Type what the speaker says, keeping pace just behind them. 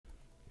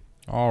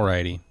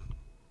Alrighty.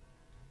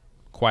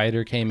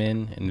 Quieter came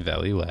in and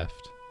Veli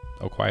left.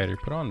 Oh, Quieter,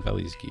 put on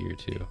Veli's gear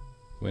too.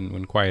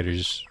 When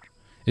Quieter's...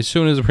 As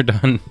soon as we're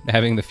done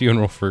having the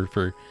funeral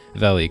for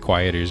Veli,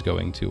 Quieter's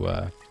going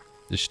to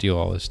just steal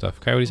all his stuff.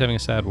 Coyote's having a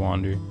sad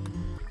wander.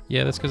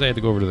 Yeah, that's because I had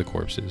to go over to the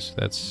corpses.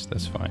 That's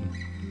fine.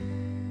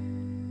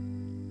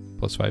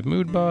 +5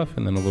 mood buff,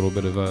 and then a little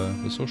bit of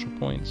the social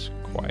points.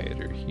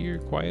 Quieter here,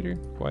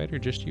 quieter,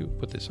 just you.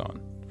 Put this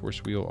on.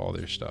 Force wheel all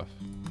their stuff.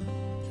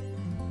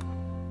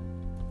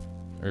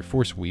 Or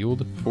force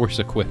wield? Force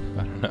equip.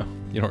 I don't know.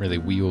 You don't really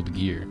wield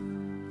gear.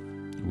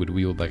 You would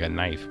wield like a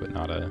knife, but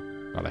not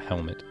a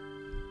helmet.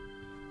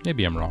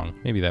 Maybe I'm wrong.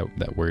 Maybe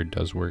that word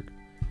does work.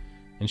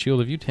 And Shield,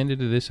 have you tended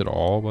to this at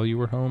all while you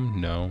were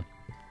home? No.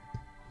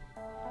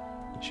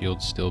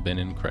 Shield's still been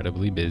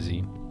incredibly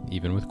busy,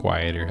 even with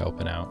Quieter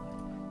helping out.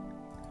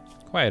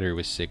 Quieter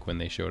was sick when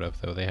they showed up,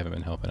 though. They haven't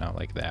been helping out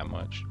like that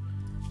much.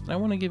 And I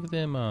want to give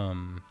them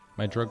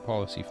my drug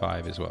policy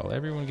 5 as well.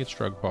 Everyone gets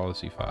drug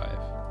policy 5.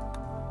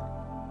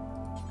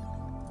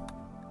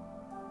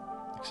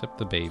 Except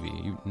the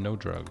baby. No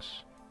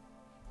drugs.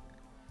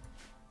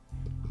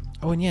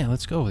 Oh, and yeah,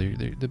 let's go.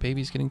 The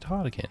baby's getting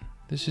taught again.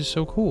 This is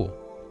so cool.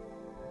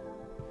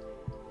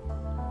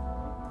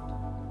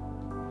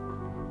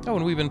 Oh,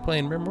 and we've been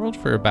playing Rimworld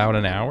for about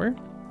an hour.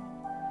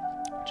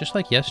 Just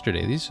like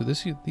yesterday. These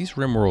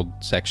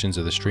Rimworld sections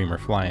of the stream are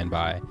flying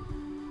by.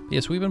 But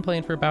yes, we've been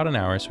playing for about an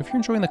hour, so if you're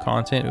enjoying the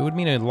content, it would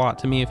mean a lot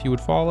to me if you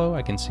would follow.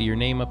 I can see your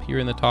name up here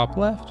in the top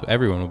left. So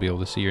everyone will be able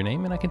to see your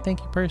name, and I can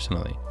thank you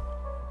personally.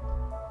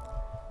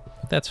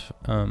 That's,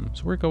 so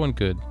we're going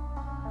good.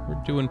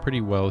 We're doing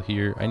pretty well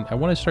here. I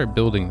want to start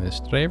building this.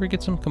 Did I ever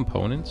get some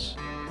components?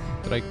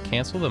 Did I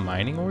cancel the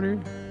mining order?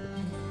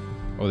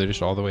 Oh, they're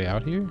just all the way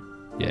out here?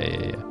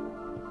 Yeah.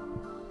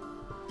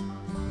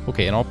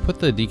 Okay, and I'll put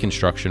the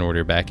deconstruction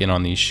order back in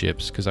on these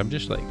ships, because I'm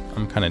just like,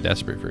 I'm kind of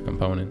desperate for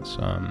components.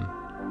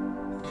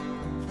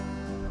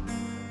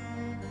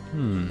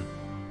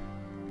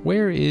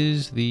 Where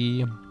is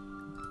the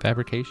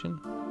fabrication?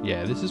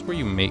 Yeah, this is where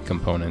you make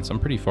components. I'm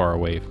pretty far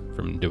away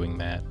from doing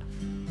that.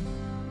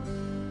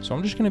 So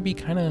I'm just going to be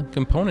kind of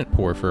component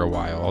poor for a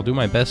while. I'll do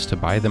my best to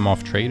buy them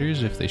off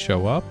traders if they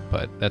show up,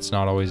 but that's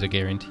not always a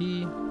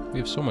guarantee. We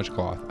have so much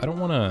cloth. I don't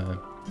want to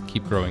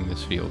keep growing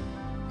this field.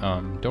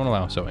 Don't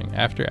allow sowing.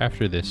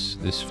 After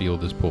this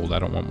field is pulled, I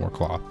don't want more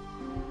cloth.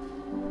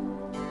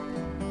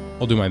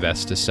 I'll do my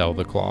best to sell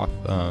the cloth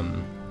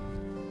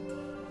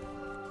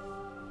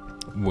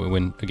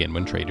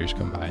when traders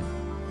come by.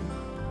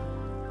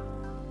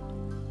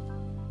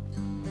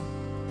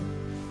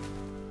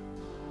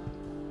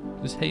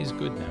 This hay's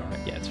good now, right?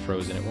 Yeah, it's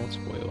frozen. It won't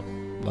spoil.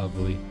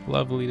 Lovely.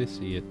 Lovely to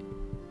see it.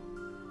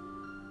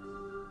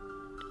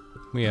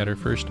 We had our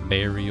first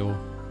burial.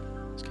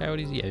 It's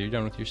Coyotes. Yeah, you're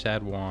done with your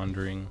sad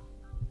wandering.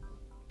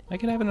 I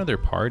could have another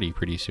party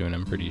pretty soon,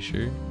 I'm pretty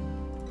sure.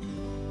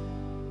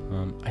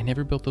 I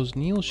never built those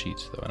Neil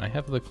sheets, though, and I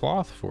have the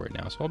cloth for it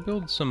now. So I'll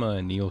build some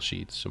Neil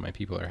sheets so my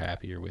people are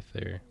happier with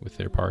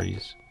their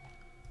parties.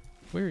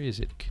 Where is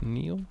it?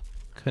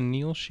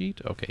 Keneal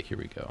sheet? Okay, here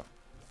we go.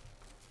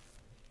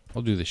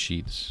 I'll do the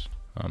sheets.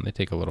 They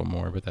take a little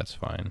more, but that's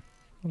fine.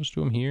 I'll just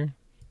do them here.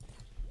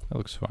 That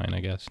looks fine, I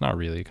guess. Not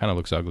really. It kind of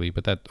looks ugly,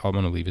 but I'm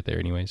going to leave it there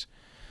anyways.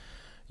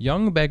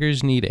 Young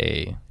beggars need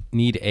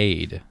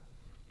aid.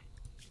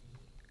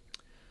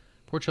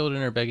 Poor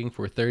children are begging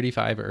for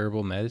 35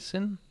 herbal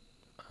medicine.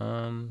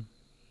 Well,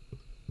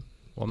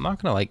 I'm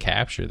not going to,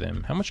 capture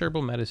them. How much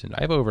herbal medicine?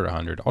 I have over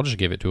 100. I'll just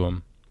give it to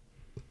them.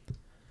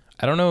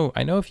 I don't know.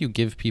 I know if you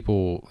give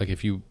people,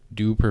 if you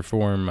do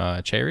perform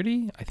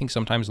charity, I think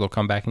sometimes they'll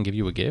come back and give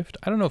you a gift.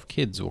 I don't know if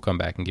kids will come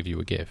back and give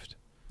you a gift.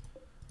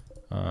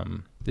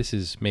 This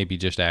is maybe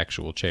just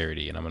actual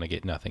charity, and I'm going to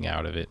get nothing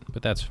out of it,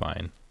 but that's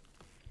fine.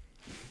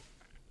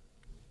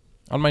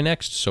 On my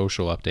next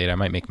social update, I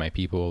might make my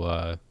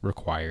people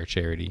require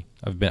charity.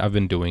 I've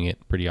been doing it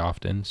pretty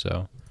often,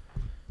 so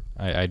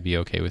I'd be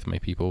okay with my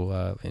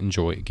people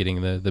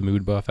getting the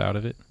mood buff out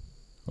of it.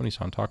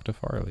 Onisan, talk to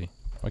Farley.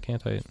 Why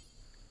can't I?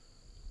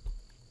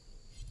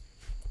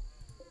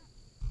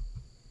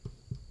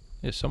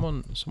 Yeah,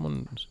 someone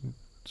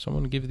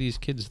give these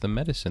kids the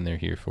medicine they're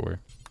here for.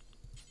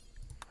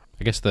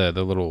 I guess the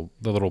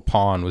little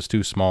pawn was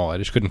too small. I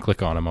just couldn't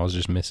click on him. I was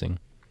just missing.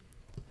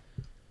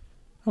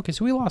 Okay,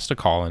 so we lost a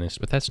colonist,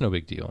 but that's no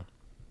big deal.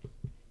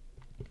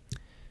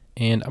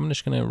 And I'm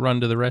just going to run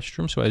to the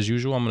restroom. So as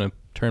usual, I'm going to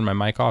turn my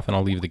mic off and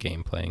I'll leave the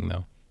game playing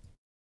though.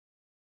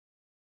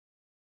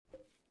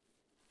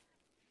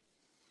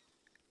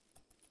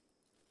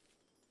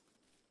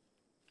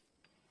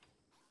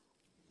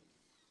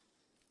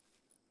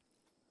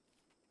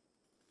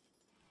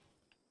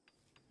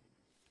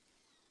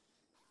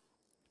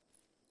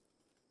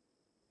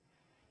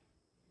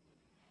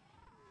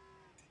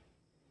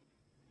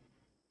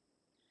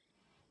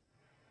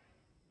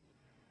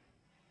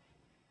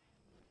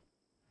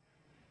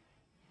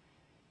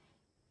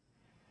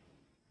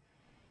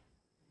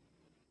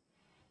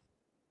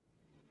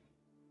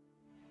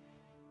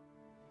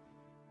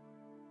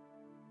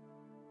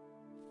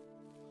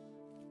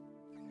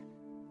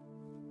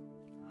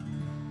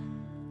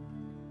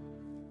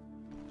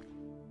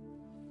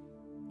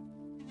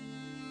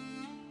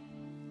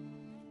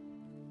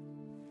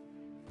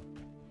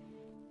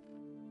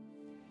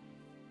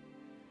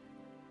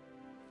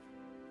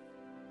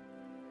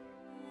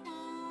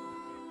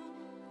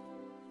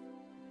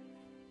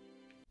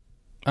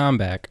 I'm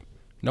back.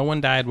 No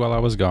one died while I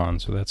was gone,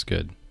 so that's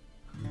good.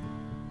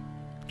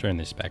 Turn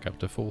this back up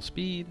to full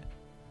speed.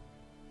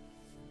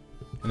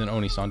 And then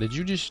Oni-san, did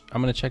you just...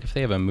 I'm going to check if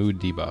they have a mood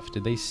debuff.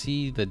 Did they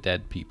see the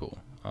dead people?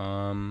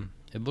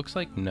 It looks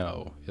like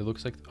no. It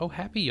looks like... Oh,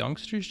 Happy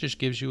Youngsters just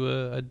gives you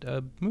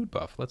a mood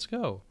buff. Let's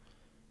go.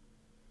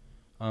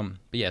 But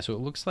yeah, so it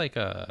looks like...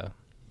 Oh,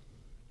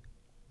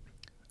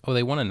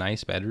 they want a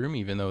nice bedroom,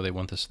 even though they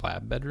want the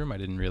slab bedroom. I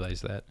didn't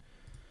realize that.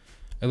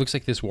 It looks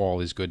like this wall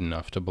is good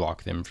enough to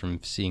block them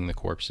from seeing the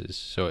corpses.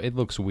 So it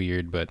looks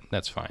weird, but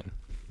that's fine.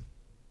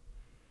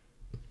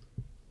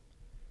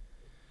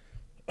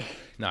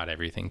 Not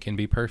everything can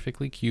be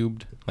perfectly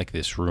cubed. Like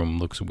this room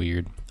looks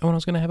weird. Oh, and I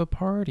was going to have a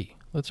party.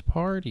 Let's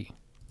party.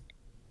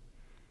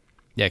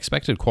 Yeah,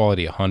 expected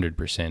quality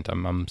 100%.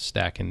 I'm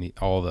stacking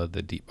all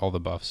the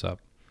buffs up.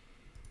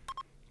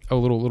 Oh,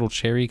 little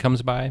cherry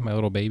comes by. My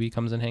little baby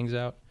comes and hangs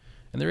out.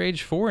 And they're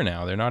age 4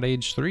 now. They're not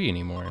age 3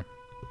 anymore.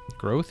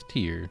 Growth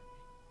tier.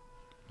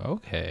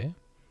 Okay.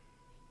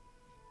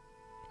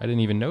 I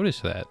didn't even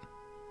notice that.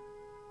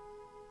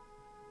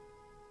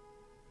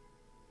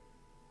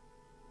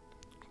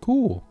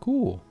 Cool,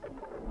 cool.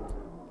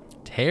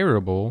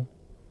 Terrible.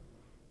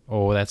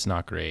 Oh, that's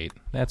not great.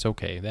 That's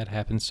okay. That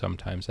happens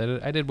sometimes.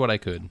 I did what I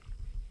could.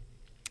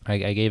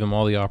 I gave them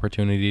all the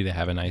opportunity to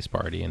have a nice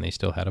party, and they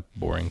still had a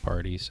boring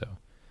party, so...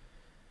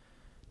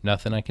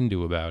 Nothing I can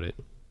do about it.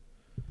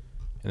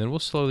 And then we'll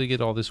slowly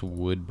get all this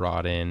wood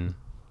brought in.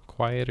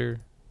 Quieter.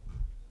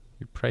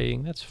 You're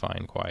praying. That's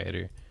fine,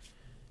 quieter.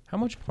 How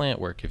much plant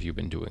work have you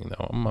been doing,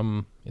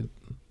 though?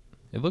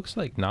 It looks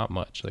like not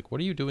much. Like, what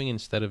are you doing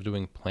instead of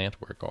doing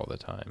plant work all the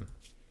time?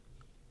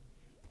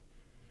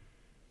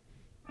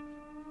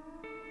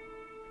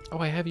 Oh,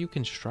 I have you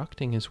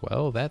constructing as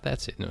well.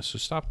 That's it. No, so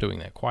stop doing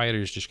that. Quieter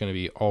is just going to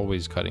be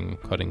always cutting,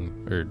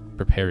 or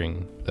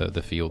preparing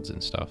the fields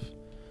and stuff.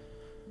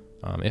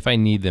 If I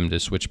need them to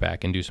switch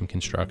back and do some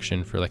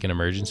construction for like an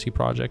emergency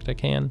project, I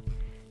can.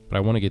 But I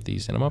want to get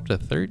these, and I'm up to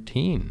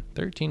 13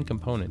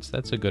 components.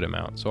 That's a good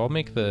amount. So I'll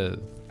make the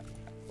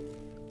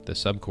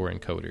subcore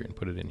encoder and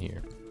put it in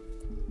here.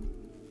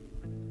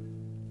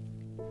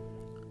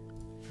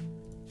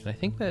 And I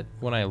think that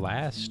when I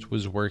last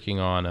was working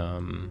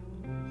on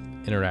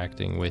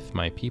interacting with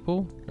my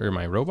people, or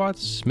my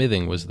robots,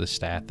 smithing was the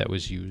stat that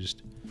was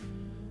used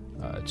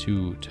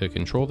to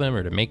control them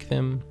or to make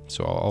them.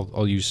 So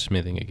I'll use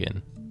smithing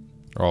again.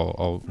 Or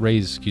I'll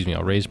raise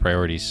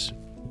priorities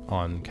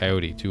on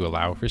Coyote to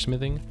allow for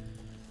smithing,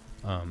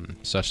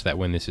 such that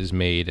when this is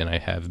made and I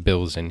have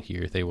bills in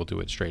here, they will do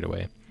it straight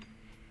away.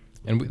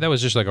 And that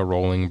was just like a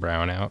rolling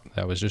brownout.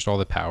 That was just all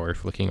the power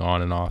flicking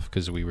on and off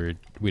because we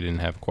didn't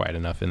have quite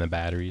enough in the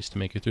batteries to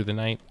make it through the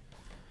night.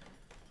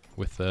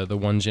 With the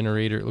one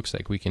generator, it looks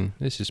like we can...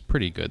 This is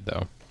pretty good,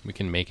 though. We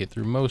can make it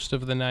through most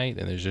of the night,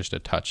 and there's just a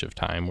touch of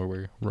time where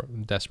we're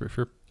desperate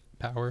for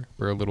power.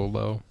 We're a little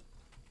low.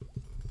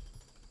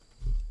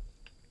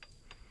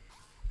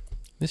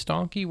 This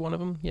donkey, one of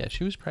them, yeah,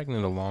 she was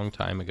pregnant a long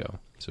time ago.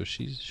 So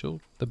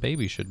the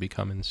baby should be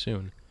coming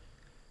soon.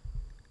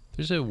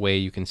 There's a way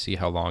you can see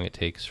how long it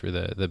takes for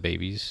the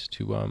babies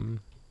to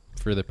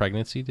for the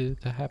pregnancy to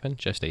happen.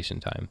 Gestation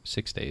time,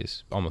 6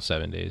 days, almost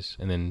 7 days,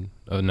 and then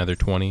another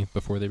 20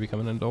 before they become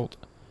an adult.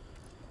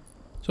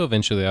 So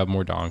eventually I'll have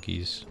more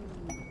donkeys.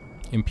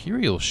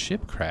 Imperial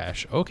ship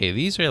crash. Okay,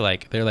 these are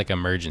they're like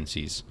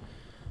emergencies.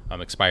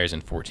 Expires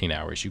in 14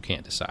 hours. You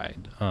can't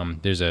decide.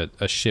 There's a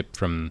ship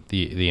from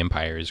the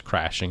Empire is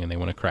crashing, and they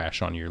want to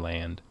crash on your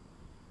land.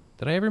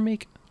 Did I ever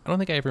make... I don't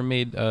think I ever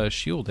made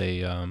Shield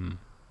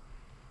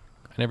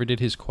I never did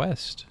his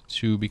quest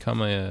to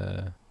become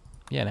an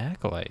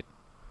acolyte.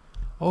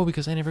 Oh,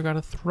 because I never got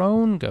a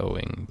throne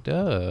going.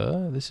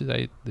 Duh. This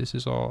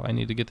is all I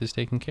need to get this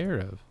taken care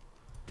of.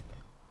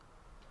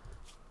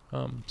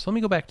 So let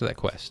me go back to that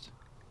quest.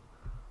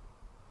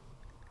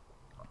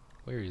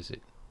 Where is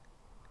it?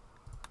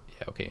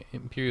 Yeah, okay.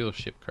 Imperial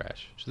ship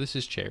crash. So this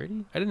is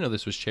charity? I didn't know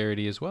this was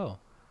charity as well.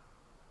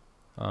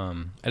 I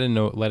didn't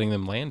know letting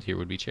them land here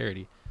would be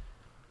charity.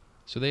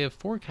 So they have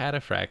 4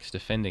 cataphracts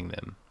defending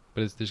them.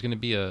 But there's going to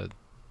be an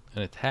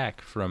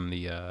attack from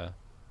the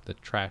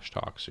trash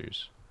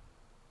toxers.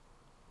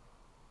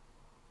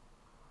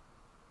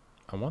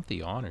 I want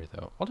the honor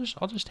though.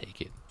 I'll just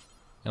take it,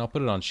 and I'll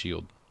put it on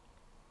shield.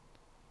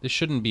 This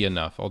shouldn't be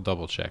enough. I'll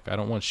double check. I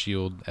don't want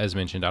shield, as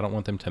mentioned. I don't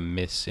want them to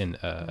miss in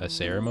a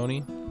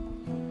ceremony.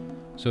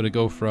 So to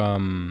go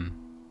from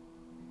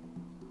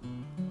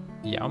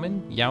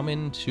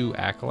Yaomin to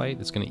acolyte,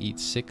 it's going to eat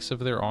 6 of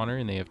their honor,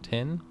 and they have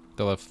 10.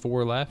 They'll have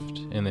 4 left,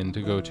 and then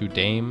to go to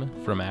Dame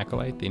from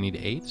Acolyte, they need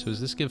 8. So does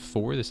this give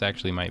 4? This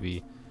actually might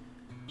be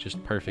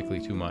just perfectly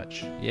too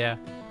much. Yeah,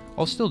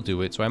 I'll still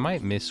do it. So I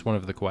might miss one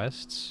of the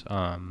quests.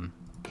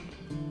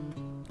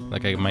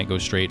 Like I might go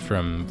straight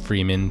from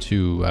Freeman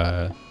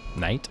to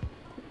Knight,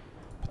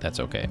 but that's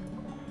okay.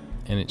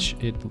 And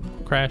it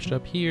crashed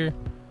up here.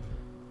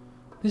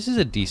 This is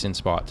a decent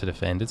spot to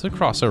defend. It's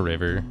across a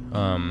river.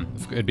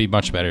 It'd be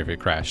much better if it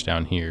crashed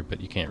down here, but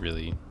you can't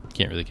really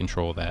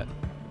control that.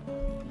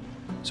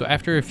 So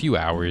after a few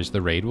hours,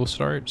 the raid will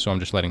start. So I'm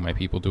just letting my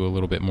people do a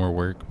little bit more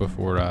work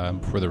before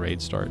the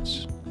raid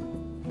starts.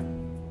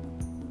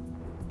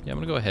 Yeah, I'm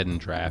gonna go ahead and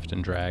draft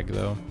and drag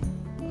though.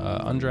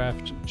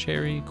 Undraft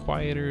Cherry,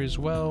 Quieter as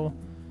well.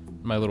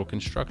 My little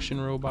construction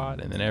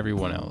robot, and then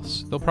everyone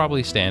else. They'll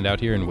probably stand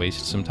out here and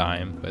waste some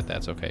time, but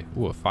that's okay.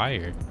 Ooh, a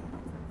fire.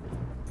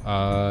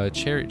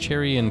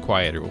 Cherry and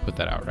Quieter, we'll put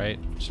that out, right?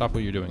 Stop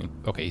what you're doing.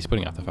 Okay, he's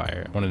putting out the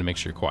fire. I wanted to make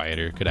sure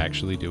Quieter could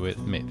actually do it.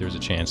 There was a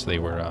chance they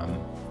were,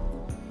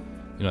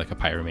 you know, like a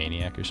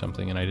pyromaniac or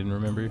something, and I didn't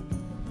remember.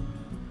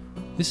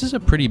 This is a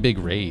pretty big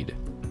raid.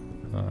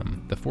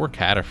 The 4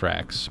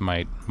 cataphracts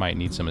might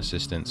need some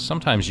assistance.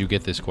 Sometimes you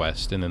get this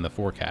quest, and then the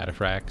 4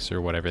 cataphracts,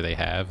 or whatever they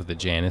have, the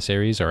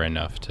Janissaries, are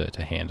enough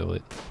to handle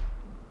it.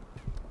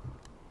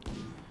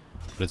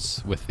 But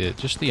it's with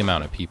just the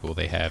amount of people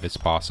they have, it's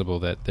possible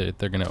that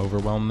they're going to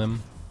overwhelm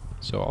them.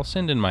 So I'll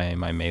send in my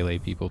melee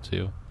people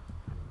too.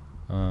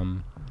 I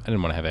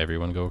didn't want to have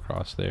everyone go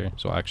across there,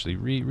 so I'll actually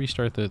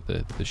restart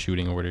the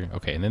shooting order.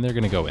 Okay, and then they're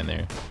going to go in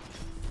there.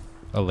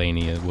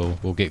 Alania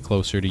will get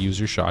closer to use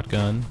her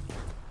shotgun.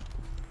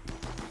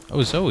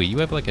 Oh, Zoe, you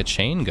have like a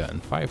chain gun.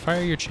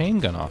 Fire your chain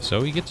gun off,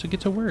 Zoe. Get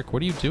to work.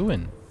 What are you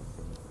doing?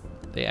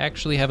 They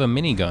actually have a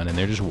minigun, and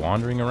they're just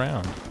wandering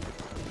around.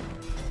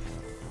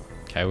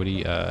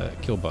 Coyote,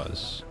 kill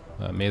Buzz.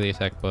 Melee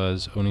attack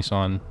Buzz.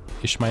 Onisan,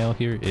 Ishmael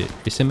here.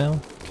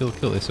 Isimel? Kill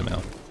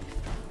Isimel.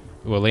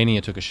 Oh,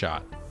 Alania took a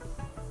shot.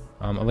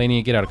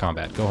 Alania, get out of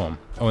combat. Go home.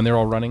 Oh, and they're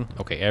all running?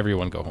 Okay,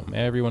 everyone go home.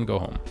 Everyone go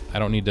home. I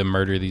don't need to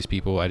murder these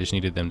people. I just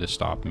needed them to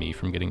stop me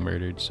from getting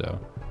murdered, so...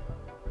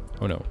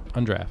 Oh no,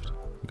 undraft.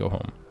 Go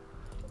home.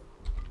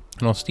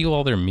 And I'll steal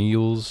all their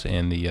meals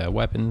and the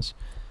weapons.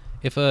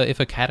 If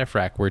a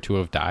cataphract were to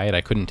have died,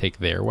 I couldn't take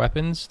their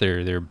weapons.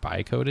 They're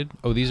bi-coded.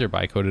 Oh, these are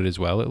bi-coded as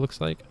well, it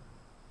looks like.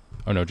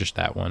 Oh no, just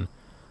that one.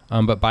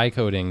 But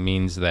bi-coding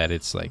means that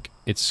it's like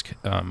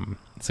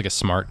a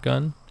smart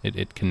gun.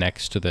 It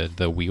connects to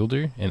the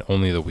wielder, and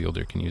only the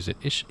wielder can use it.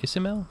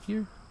 Isimel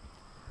here?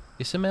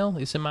 Ismail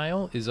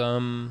is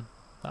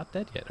not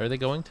dead yet. Are they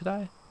going to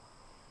die?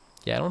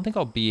 Yeah, I don't think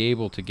I'll be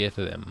able to get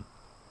to them.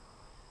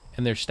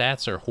 And their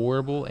stats are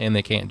horrible, and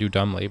they can't do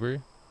dumb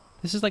labor.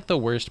 This is like the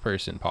worst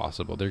person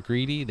possible. They're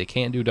greedy, they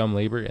can't do dumb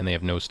labor, and they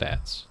have no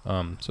stats.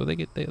 So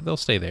they'll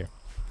stay there.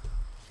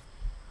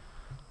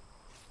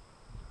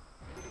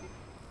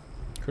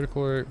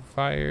 Critical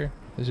fire.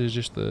 This is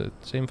just the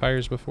same fire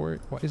as before.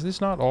 Why, is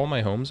this not all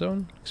my home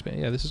zone?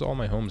 Yeah, this is all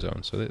my home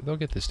zone, so they'll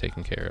get this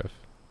taken care of.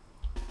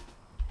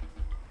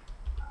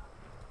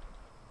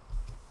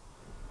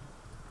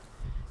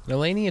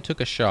 Melania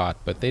took a shot,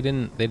 but they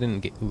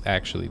didn't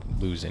actually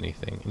lose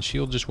anything, and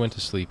Shield just went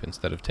to sleep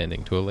instead of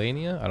tending to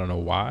Alania. I don't know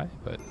why,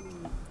 but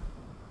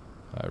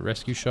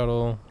rescue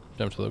shuttle,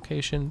 jump to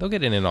location. They'll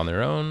get in it on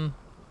their own,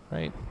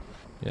 right?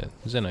 Yeah,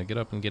 Zena, get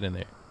up and get in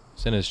there.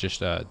 Zena's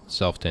just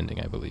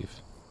self-tending, I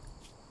believe.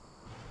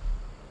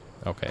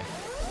 Okay,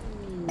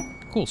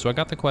 cool. So I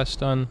got the quest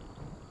done,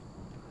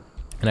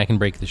 and I can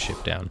break the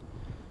ship down.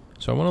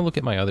 So I want to look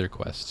at my other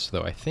quests,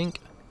 though. I think.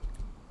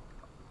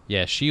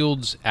 Yeah,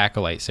 Shield's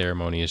Acolyte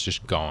Ceremony is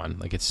just gone.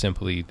 Like,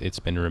 it's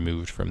been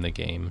removed from the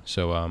game.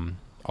 So,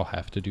 I'll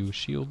have to do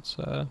Shield's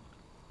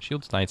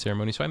Night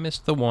Ceremony. So I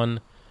missed the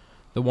one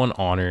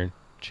honor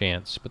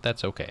chance, but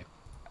that's okay.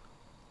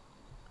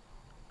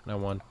 And I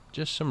want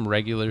just some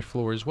regular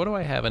floors. What do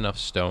I have enough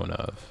stone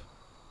of?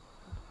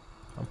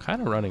 I'm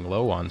kind of running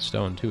low on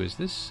stone, too. Is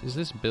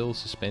this bill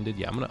suspended?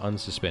 Yeah, I'm going to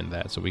unsuspend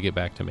that so we get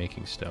back to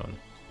making stone.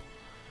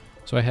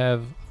 So I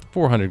have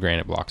 400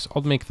 granite blocks.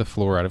 I'll make the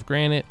floor out of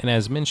granite, and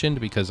as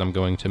mentioned, because I'm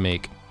going to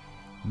make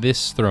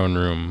this throne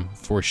room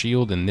for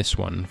Shield and this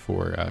one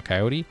for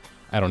Coyote,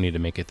 I don't need to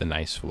make it the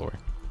nice floor.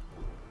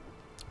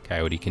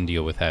 Coyote can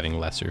deal with having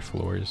lesser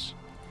floors.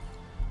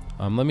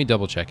 Let me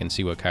double check and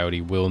see what Coyote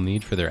will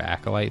need for their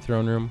Acolyte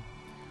throne room.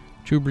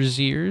 2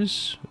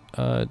 braziers,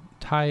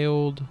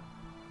 tiled,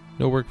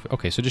 no work.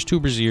 Okay, so just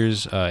 2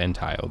 braziers and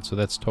tiled, so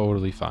that's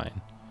totally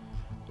fine.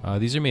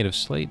 These are made of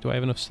slate. Do I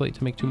have enough slate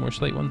to make 2 more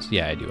slate ones?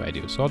 Yeah, I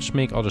do. So I'll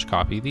just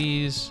copy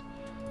these,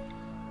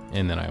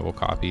 and then I will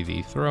copy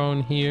the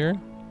throne here.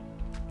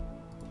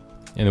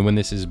 And then when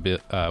this is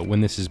built, I'll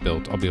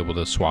be able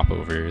to swap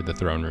over the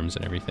throne rooms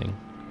and everything.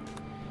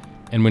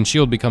 And when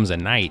Shield becomes a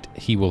knight,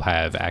 he will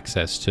have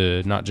access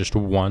to not just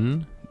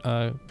 1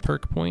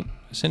 perk point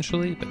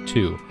essentially, but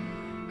 2.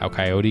 How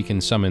Coyote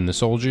can summon the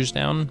soldiers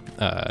down,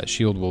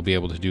 Shield will be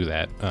able to do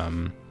that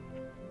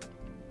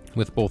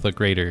with both a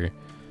greater.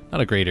 Not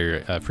a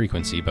greater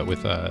frequency, but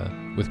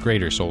with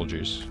greater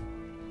soldiers.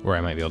 Or I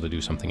might be able to do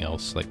something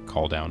else, like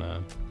call down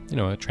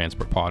a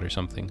transport pod or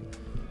something.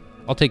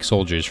 I'll take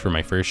soldiers for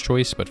my first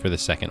choice, but for the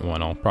second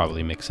one, I'll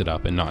probably mix it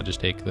up and not just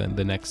take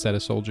the next set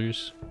of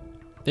soldiers.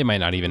 They might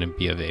not even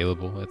be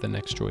available at the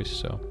next choice,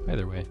 so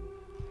either way.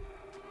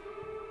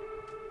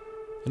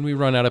 And we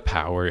run out of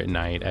power at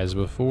night as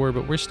before,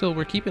 but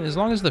we're keeping, as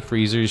long as the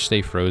freezers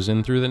stay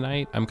frozen through the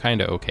night, I'm kind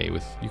of okay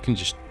with, you can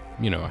just,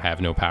 have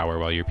no power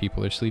while your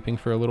people are sleeping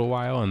for a little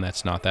while, and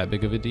that's not that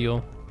big of a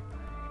deal.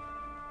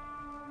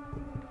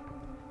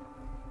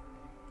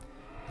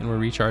 And we're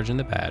recharging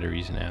the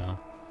batteries now.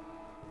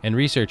 And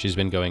research has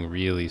been going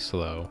really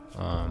slow.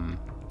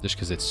 Just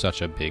because it's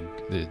such a big,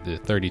 the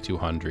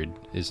 3200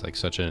 is like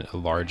such a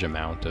large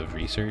amount of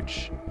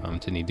research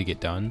to need to get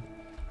done.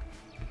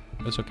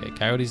 But it's okay.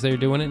 Coyote's there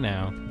doing it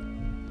now.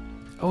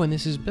 Oh, and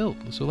this is built.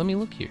 So let me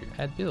look here.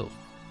 Add build.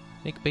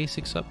 Make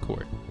basic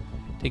subcore.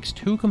 Takes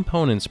 2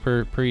 components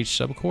per each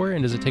subcore,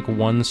 and does it take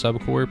 1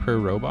 subcore per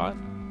robot?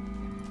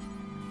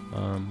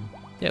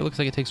 Yeah, it looks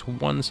like it takes 1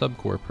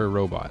 subcore per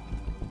robot.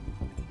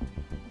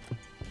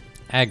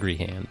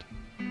 Agri-hand.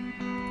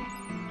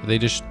 Do they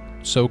just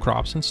sow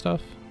crops and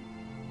stuff?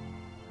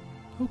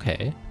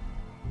 Okay.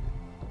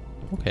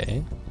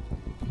 Okay.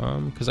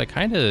 Because I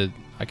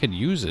could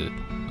use it.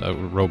 A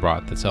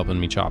robot that's helping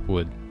me chop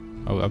wood.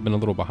 Oh, I've been a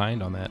little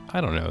behind on that. I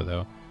don't know,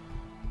 though.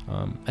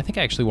 I think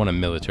I actually want a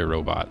military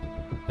robot.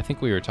 I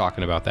think we were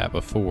talking about that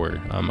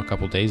before, a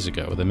couple days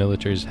ago. The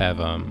militaries have,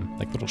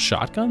 like little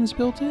shotguns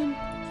built in.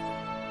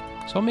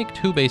 So I'll make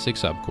 2 basic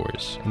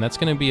subcores, and that's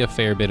going to be a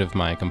fair bit of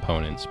my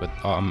components, but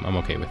I'm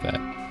okay with that.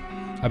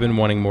 I've been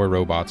wanting more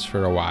robots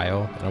for a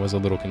while, and I was a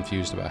little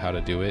confused about how to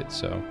do it,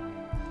 so...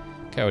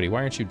 Coyote,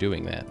 why aren't you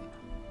doing that?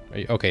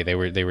 Okay, they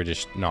were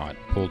just not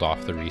pulled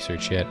off the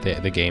research yet.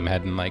 The game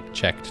hadn't, like,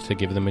 checked to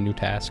give them a new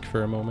task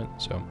for a moment,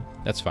 so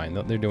that's fine.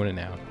 They're doing it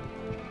now.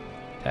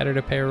 Tattered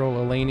apparel,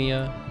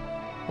 Elenia.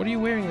 What are you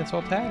wearing that's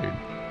all tattered?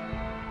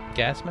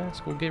 Gas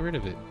mask? We'll get rid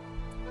of it.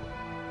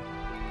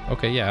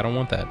 Okay, yeah, I don't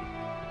want that.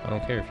 I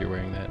don't care if you're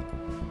wearing that.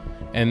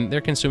 And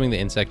they're consuming the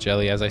insect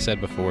jelly. As I said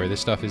before, this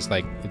stuff is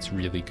like, it's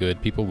really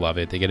good. People love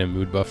it. They get a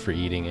mood buff for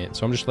eating it.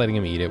 So I'm just letting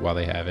them eat it while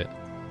they have it.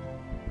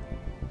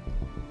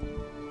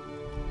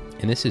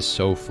 And this is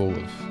so full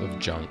of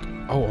junk.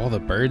 Oh, all the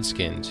bird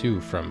skin too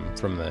from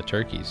the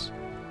turkeys.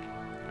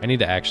 I need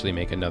to actually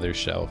make another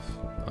shelf.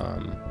 I'll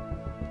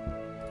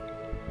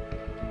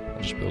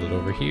just build it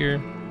over here.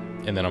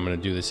 And then I'm going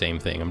to do the same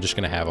thing. I'm just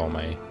going to have all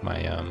my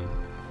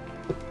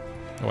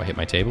oh, I hit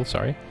my table,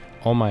 sorry.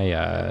 All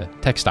my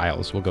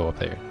textiles will go up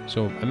there.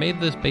 So I made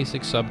this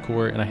basic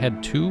subcore, and I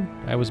had 2.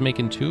 I was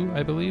making 2,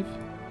 I believe.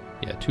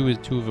 Yeah, two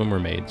of them were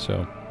made.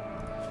 So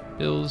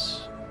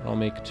bills, I'll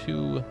make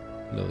 2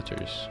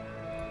 militaries.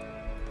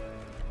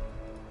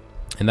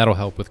 And that'll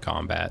help with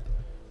combat.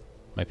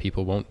 My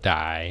people won't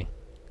die.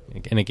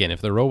 And again,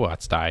 if the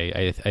robots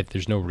die,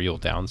 there's no real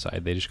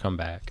downside. They just come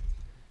back.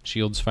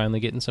 Shield's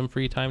finally getting some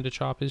free time to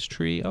chop his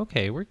tree.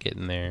 Okay, we're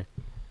getting there.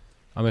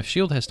 If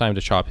Shield has time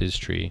to chop his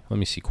tree, let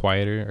me see.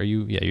 Quieter, are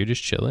you? Yeah, you're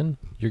just chilling.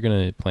 You're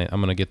gonna plant. I'm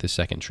gonna get the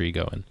second tree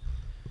going.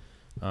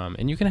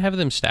 And you can have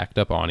them stacked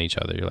up on each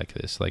other like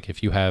this. Like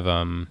if you have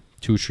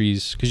 2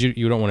 trees, because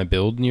you don't want to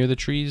build near the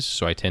trees,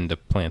 so I tend to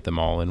plant them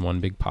all in one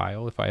big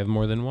pile if I have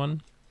more than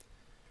one.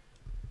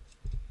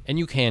 And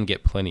you can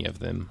get plenty of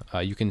them.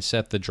 You can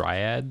set the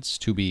dryads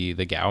to be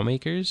the Gao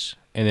makers,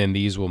 and then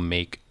these will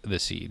make the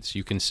seeds.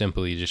 You can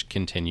simply just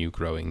continue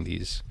growing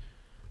these.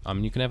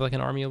 You can have like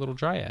an army of little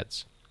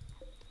dryads.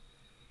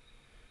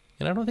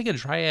 And I don't think a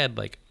dryad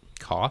like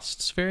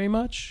costs very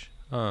much.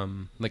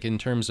 Like in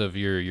terms of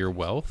your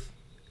wealth,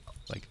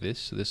 like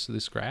this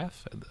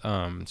graph.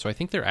 So I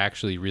think they're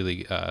actually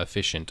really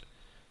efficient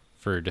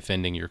for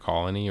defending your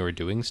colony or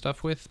doing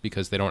stuff with,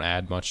 because they don't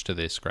add much to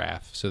this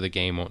graph. So the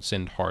game won't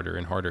send harder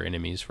and harder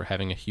enemies for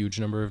having a huge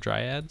number of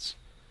dryads.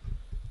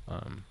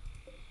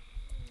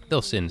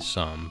 They'll send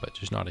some, but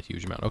just not a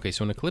huge amount. Okay,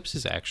 so an eclipse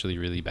is actually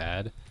really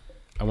bad.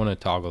 I want to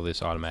toggle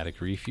this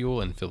automatic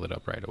refuel and fill it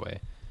up right away.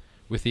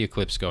 With the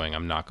eclipse going,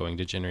 I'm not going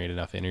to generate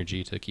enough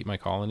energy to keep my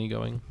colony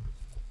going.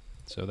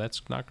 So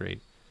that's not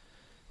great.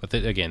 But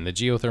again, the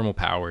geothermal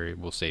power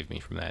will save me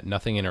from that.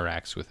 Nothing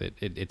interacts with it.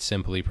 It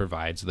simply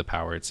provides the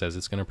power it says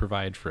it's going to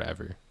provide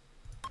forever.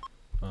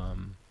 Oh,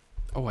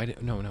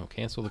 no,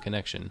 cancel the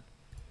connection.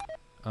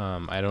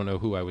 I don't know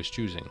who I was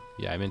choosing.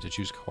 Yeah, I meant to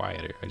choose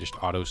Quieter. I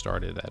just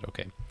auto-started that.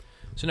 Okay.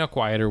 So now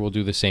Quieter will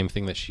do the same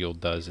thing that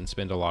Shield does and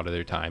spend a lot of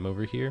their time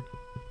over here.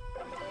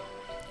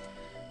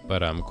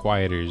 But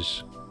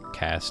Quieter's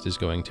cast is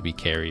going to be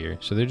Carrier.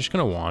 So they're just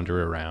going to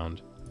wander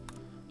around.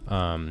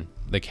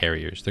 The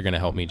carriers, they're gonna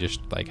help me, just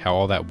like how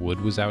all that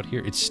wood was out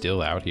here. It's still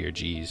out here.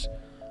 Geez.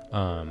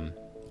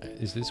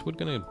 Is this wood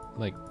gonna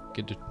like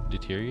get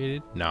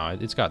deteriorated? No,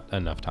 it's got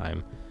enough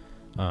time.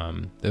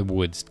 The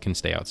woods can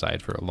stay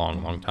outside for a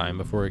long time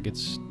before it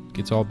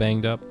gets all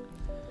banged up.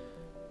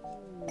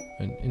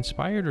 An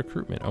inspired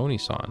recruitment,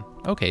 Oni-san.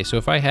 Okay, so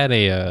if I had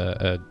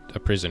a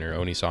prisoner,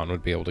 Oni-san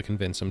would be able to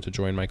convince him to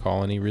join my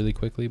colony really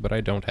quickly, but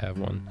I don't have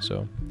one.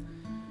 So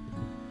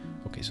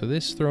okay, so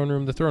this throne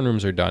room, the throne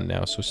rooms are done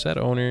now. So set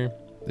owner,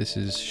 this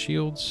is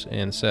Shields,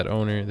 and set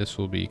owner, this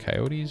will be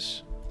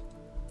Coyotes,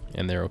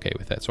 and they're okay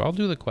with that. So I'll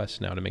do the quest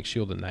now to make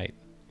Shield a knight.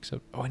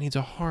 Except, oh, it needs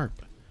a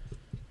harp.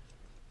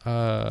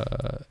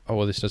 Oh,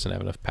 well, this doesn't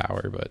have enough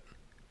power, but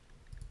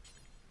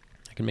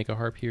I can make a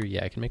harp here.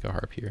 Yeah, I can make a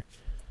harp here.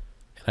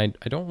 And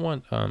I don't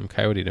want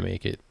Coyote to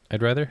make it.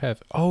 I'd rather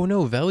have. Oh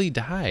no, Veli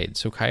died.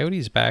 So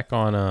Coyote's back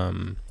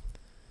on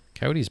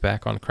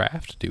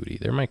craft duty.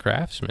 They're my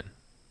craftsmen.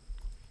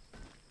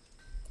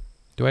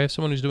 Do I have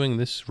someone who's doing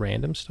this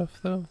random stuff,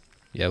 though?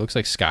 Yeah, it looks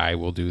like Sky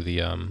will do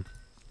the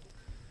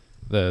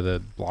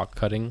block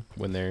cutting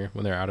when they're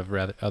out of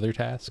other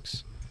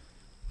tasks.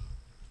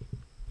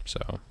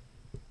 So,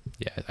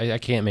 yeah, I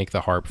can't make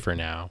the harp for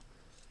now.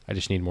 I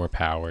just need more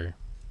power.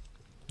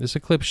 This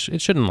eclipse,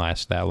 it shouldn't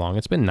last that long.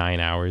 It's been 9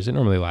 hours. It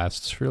normally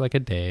lasts for like a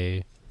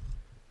day.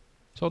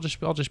 So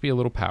I'll just be a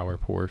little power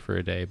poor for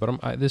a day.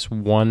 But this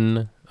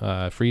one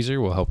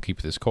freezer will help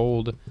keep this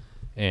cold,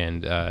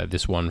 and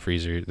this one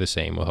freezer, the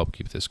same, will help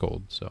keep this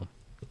cold. So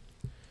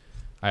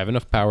I have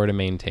enough power to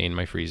maintain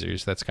my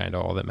freezers. That's kind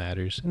of all that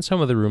matters. And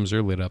some of the rooms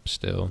are lit up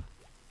still.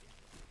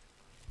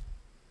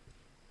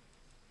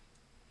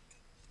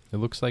 It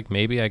looks like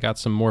maybe I got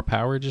some more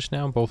power just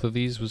now. Both of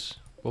these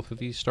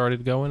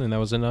started going, and that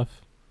was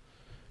enough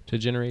to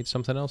generate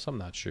something else. I'm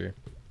not sure.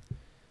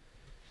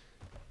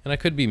 And I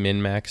could be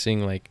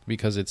min-maxing, like,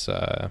 because it's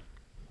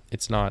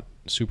not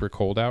super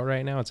cold out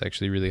right now. It's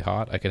actually really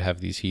hot. I could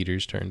have these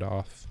heaters turned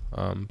off,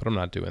 but I'm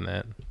not doing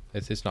that.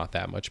 It's not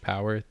that much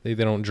power. They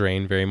don't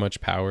drain very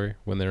much power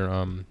when they're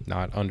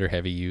not under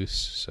heavy use.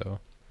 So,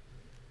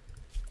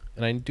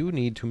 and I do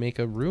need to make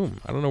a room.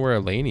 I don't know where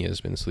Elenia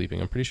has been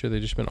sleeping. I'm pretty sure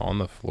they've just been on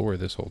the floor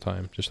this whole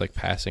time, just like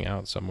passing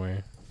out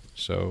somewhere.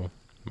 So,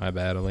 my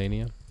bad,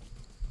 Elenia.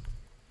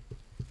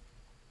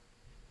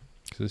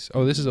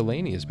 Oh, this is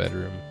Elenia's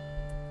bedroom.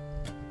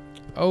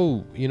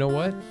 Oh, you know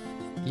what?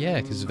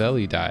 Yeah, because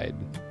Veli died.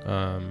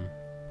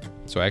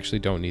 So I actually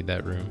don't need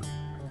that room.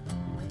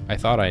 I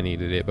thought I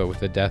needed it, but with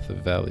the death of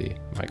Veli,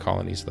 my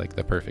colony's like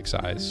the perfect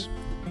size.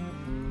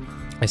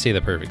 I say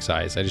the perfect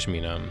size, I just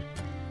mean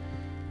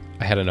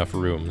I had enough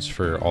rooms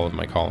for all of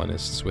my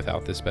colonists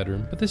without this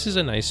bedroom. But this is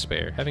a nice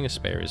spare. Having a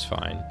spare is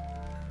fine.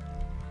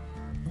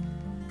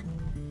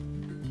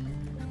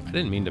 I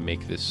didn't mean to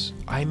make this.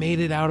 I made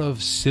it out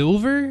of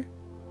silver?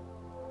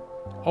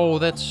 Oh,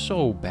 that's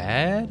so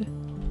bad.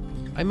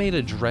 I made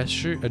a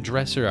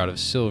dresser out of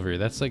silver.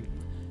 That's like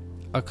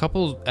a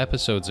couple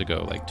episodes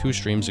ago, like 2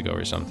 streams ago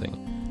or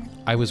something.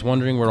 I was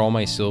wondering where all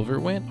my silver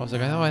went. I was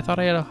like, oh, I thought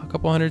I had a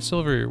couple hundred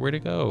silver. Where'd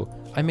it go?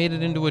 I made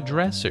it into a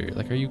dresser.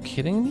 Like, are you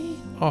kidding me?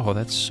 Oh,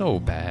 that's so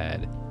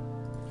bad.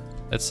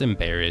 That's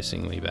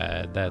embarrassingly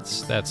bad. That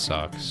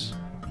sucks.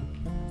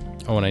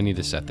 Oh, and I need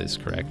to set this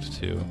correct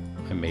too.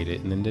 I made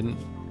it and then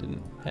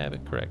didn't have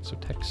it correct. So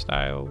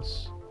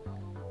textiles.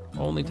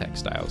 Only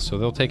textiles. So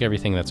they'll take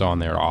everything that's on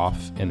there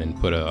off and then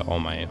put all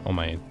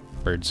my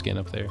bird skin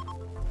up there.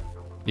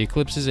 The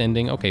eclipse is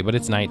ending. Okay, but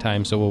it's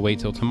nighttime, so we'll wait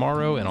till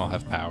tomorrow and I'll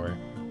have power.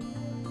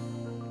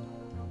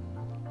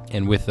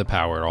 And with the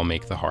power, I'll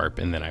make the harp,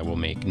 and then I will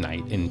make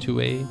night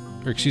into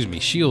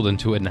shield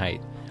into a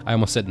night. I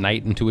almost said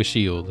night into a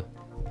shield.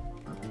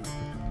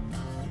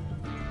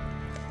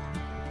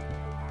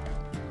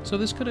 So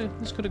this could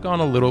have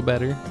gone a little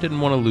better. Didn't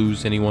want to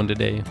lose anyone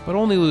today, but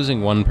only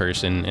losing one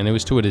person, and it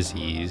was to a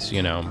disease.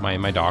 You know,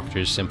 my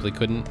doctors simply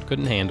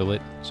couldn't handle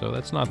it, so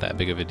that's not that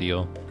big of a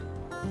deal.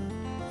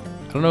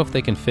 I don't know if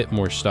they can fit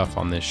more stuff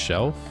on this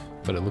shelf,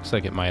 but it looks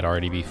like it might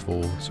already be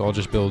full. So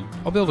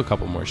I'll build a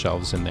couple more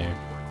shelves in there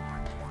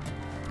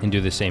and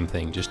do the same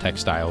thing, just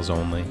textiles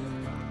only.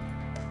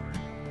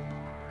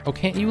 Oh,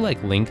 can't you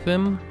like link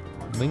them?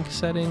 Link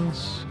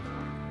settings?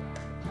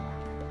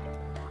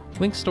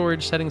 Link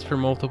storage settings for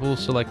multiple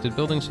selected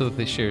buildings so that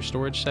they share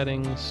storage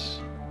settings.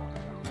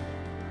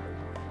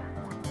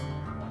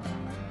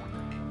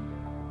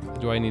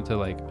 Do I need to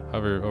like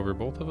hover over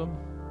both of them?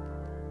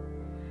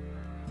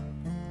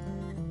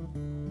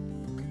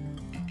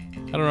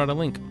 I don't know how to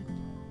link.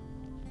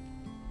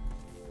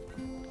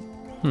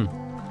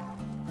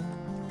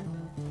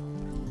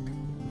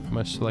 I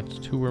must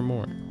select 2 or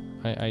more.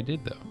 I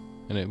did though,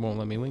 and it won't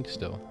let me link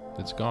still.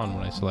 It's gone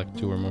when I select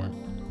 2 or more.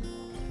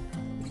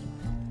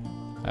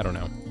 I don't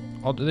know.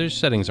 Their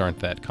settings aren't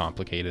that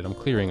complicated. I'm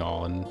clearing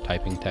all and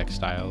typing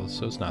textiles,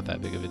 so it's not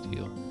that big of a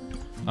deal.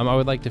 I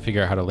would like to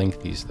figure out how to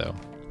link these though.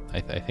 I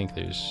think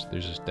there's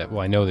a step.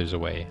 Well, I know there's a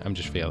way. I'm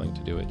just failing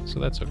to do it, so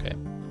that's okay.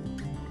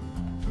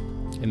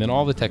 And then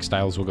all the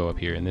textiles will go up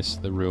here, and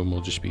the room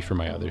will just be for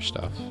my other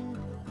stuff.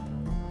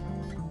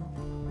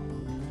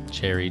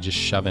 Cherry just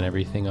shoving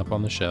everything up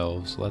on the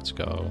shelves. Let's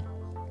go.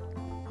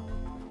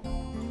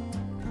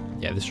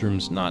 Yeah, this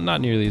room's not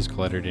nearly as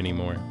cluttered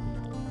anymore.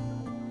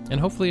 And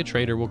hopefully a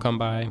trader will come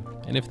by,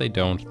 and if they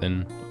don't,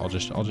 then I'll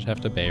just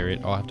have to bear it.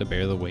 I'll have to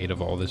bear the weight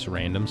of all this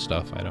random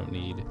stuff I don't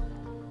need.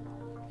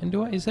 And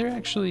is there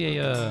actually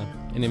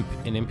an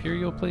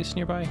Imperial place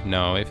nearby?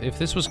 No, if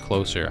this was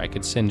closer, I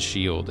could send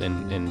Shield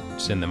and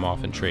send them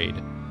off and trade.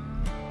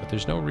 But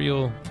there's no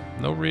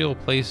real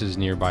places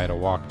nearby to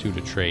walk to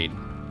trade.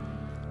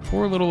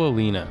 Poor little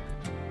Alina.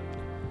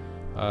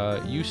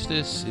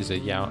 Eustace is a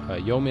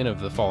yeoman of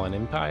the Fallen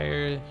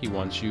Empire. He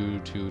wants you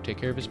to take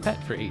care of his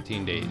pet for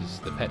 18 days.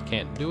 The pet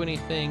can't do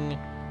anything.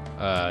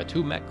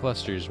 2 mech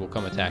clusters will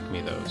come attack me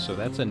though, so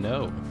that's a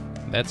no.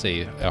 That's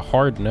a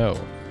hard no.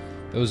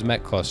 Those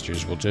mech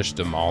clusters will just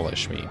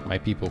demolish me. My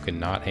people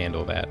cannot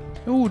handle that.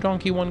 Ooh,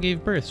 Donkey 1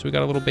 gave birth, so we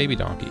got a little baby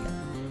donkey.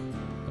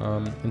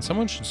 And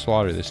someone should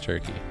slaughter this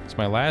turkey. It's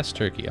my last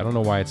turkey. I don't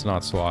know why it's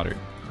not slaughtered.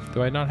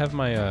 Do I not have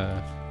my,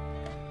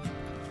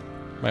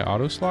 my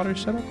auto slaughter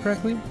set up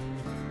correctly?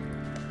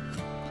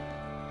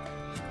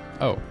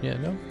 Oh, yeah,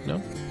 no.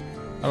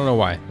 I don't know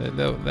why.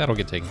 That'll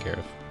get taken care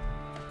of.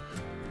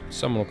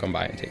 Someone will come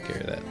by and take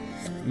care of that.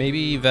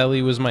 Maybe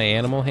Veli was my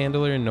animal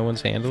handler and no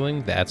one's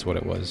handling? That's what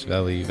it was.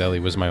 Veli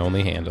was my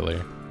only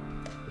handler.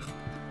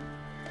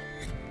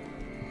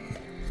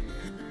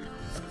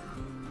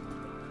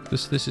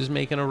 This is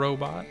making a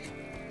robot.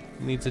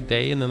 It needs a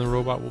day and then the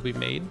robot will be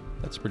made.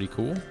 That's pretty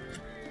cool.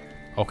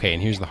 Okay,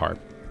 and here's the harp.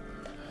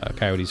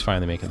 Coyote's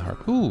finally making the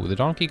harp. Ooh, the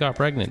donkey got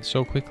pregnant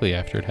so quickly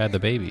after it had the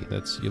baby.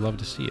 You love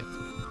to see it.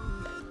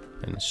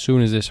 And as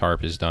soon as this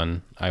harp is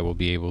done, I will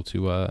be able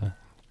to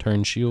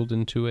turn Shield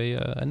into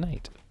a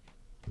knight.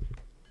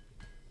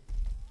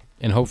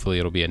 And hopefully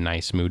it'll be a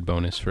nice mood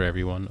bonus for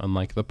everyone.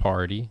 Unlike the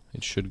party,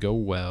 it should go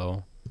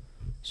well.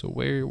 So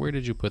where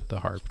did you put the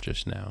harp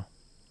just now?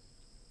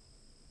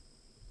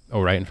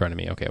 Oh, right in front of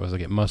me. Okay, I was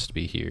like, it must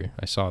be here.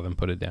 I saw them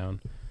put it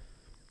down.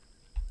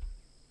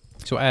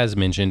 So as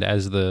mentioned,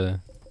 that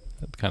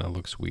kind of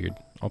looks weird.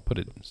 I'll put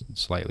it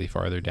slightly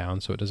farther down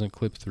so it doesn't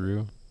clip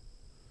through.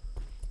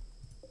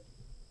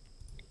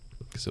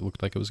 Because it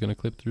looked like it was going to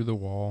clip through the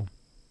wall.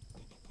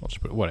 I'll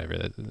just put whatever.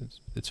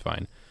 It's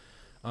fine.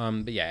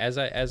 But yeah,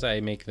 as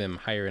I make them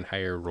higher and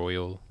higher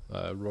royal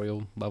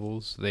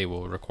levels, they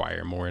will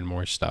require more and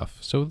more stuff.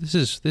 So this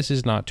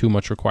is not too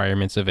much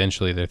requirements.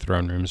 Eventually, their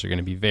throne rooms are going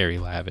to be very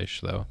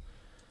lavish, though.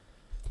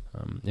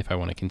 If I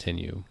want to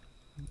continue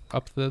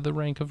up the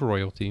rank of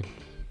royalty.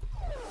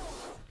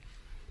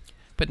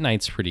 But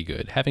knight's pretty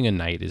good. Having a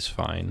knight is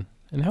fine.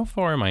 And how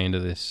far am I into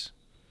this?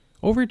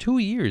 Over 2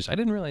 years. I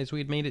didn't realize we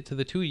had made it to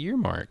the 2-year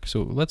mark.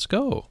 So let's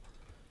go.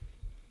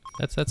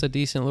 That's a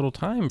decent little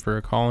time for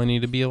a colony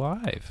to be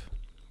alive.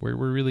 We're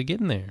really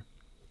getting there.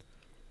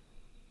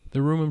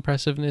 The room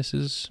impressiveness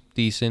is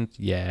decent.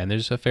 Yeah, and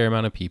there's a fair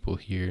amount of people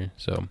here.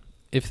 So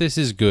if this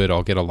is good,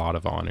 I'll get a lot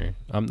of honor.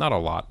 Not a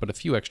lot, but a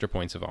few extra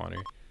points of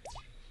honor.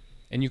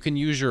 And you can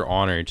use your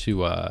honor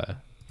to,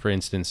 for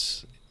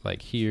instance,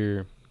 like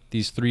here,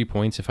 these 3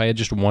 points. If I had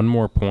just one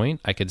more point,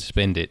 I could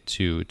spend it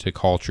to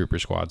call trooper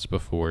squads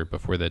before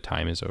the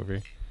time is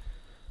over.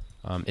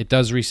 It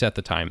does reset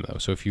the time, though.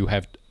 So if you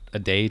have a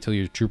day till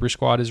your trooper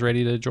squad is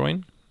ready to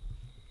join,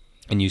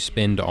 and you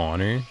spend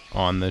honor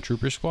on the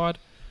trooper squad,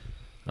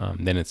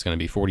 then it's going to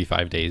be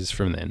 45 days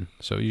from then.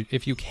 So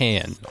if you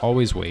can,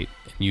 always wait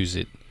and use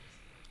it.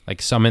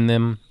 Like summon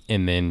them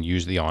and then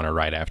use the honor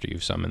right after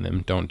you've summoned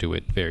them. Don't do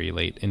it very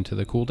late into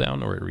the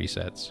cooldown or it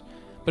resets.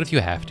 But if you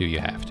have to, you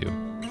have to.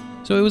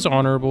 So it was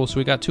honorable. So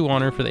we got 2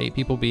 honor for the 8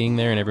 people being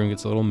there and everyone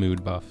gets a little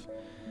mood buff.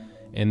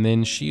 And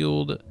then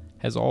Shield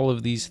has all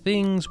of these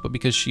things, but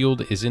because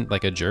Shield isn't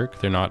like a jerk,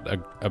 they're not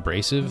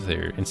abrasive,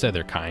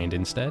 they're kind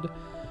instead.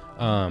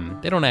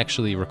 They don't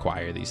actually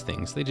require these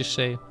things. They just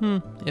say,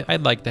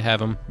 I'd like to have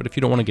them, but if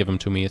you don't want to give them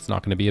to me, it's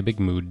not going to be a big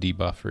mood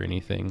debuff or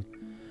anything.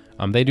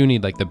 They do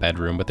need like the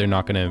bedroom, but they're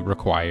not going to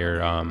require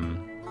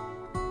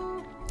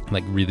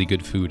like really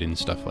good food and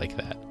stuff like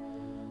that.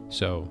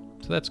 So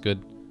that's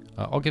good.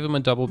 I'll give them a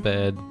double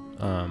bed,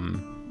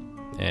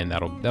 and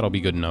that'll be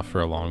good enough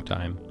for a long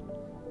time.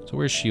 So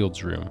where's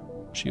Shield's room?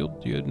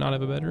 Shield, do you not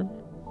have a bedroom?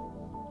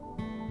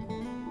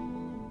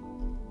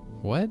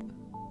 What?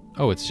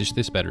 Oh, it's just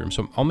this bedroom.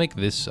 So I'll make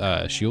this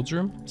Shield's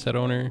room, set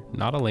owner,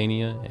 not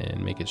Alania,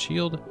 and make it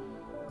Shield.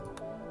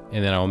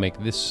 And then I'll make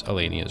this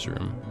Alania's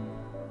room.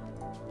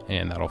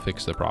 And that'll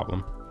fix the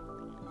problem.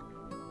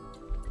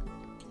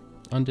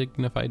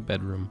 Undignified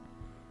bedroom.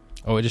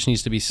 Oh, it just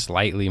needs to be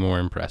slightly more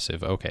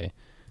impressive. Okay.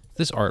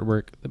 This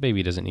artwork, the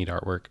baby doesn't need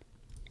artwork.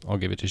 I'll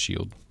give it to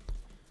Shield.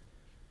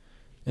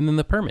 And then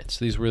the permits.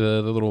 These were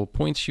the little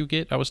points you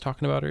get I was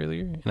talking about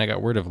earlier. And I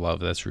got Word of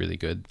Love. That's really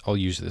good. I'll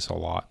use this a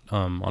lot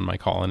on my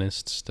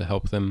colonists to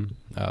help them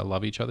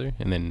love each other.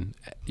 And then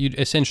you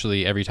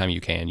essentially, every time you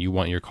can, you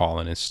want your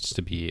colonists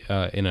to be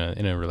in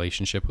a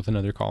relationship with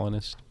another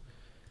colonist.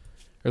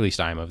 Or at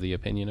least I'm of the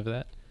opinion of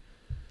that.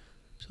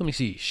 So let me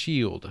see.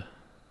 Shield.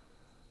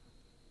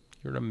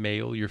 You're a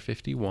male. You're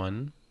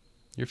 51.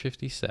 You're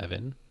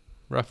 57.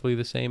 Roughly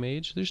the same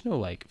age. There's no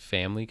like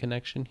family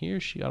connection here.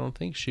 I don't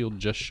think Shield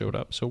just showed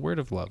up. So Word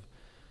of Love.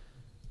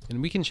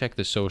 And we can check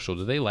the social.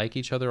 Do they like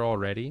each other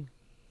already?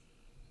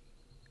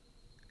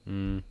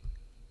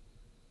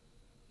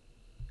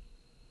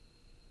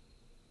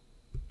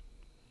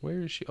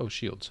 Where is she? Oh,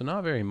 Shield. So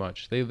not very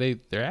much. They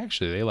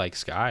like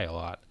Sky a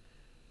lot.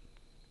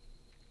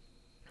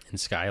 And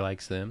Sky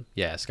likes them.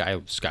 Yeah,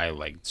 Sky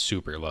like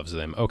super loves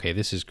them. Okay,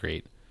 this is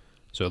great.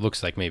 So it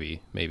looks like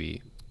maybe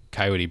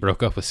Coyote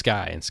broke up with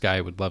Sky, and Sky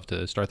would love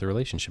to start the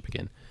relationship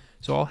again.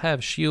 So I'll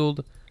have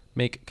Shield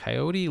make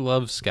Coyote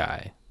love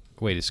Sky.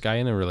 Wait, is Sky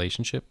in a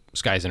relationship?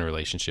 Sky's in a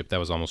relationship. That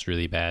was almost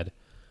really bad.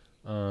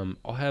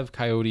 I'll have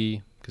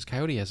Coyote, because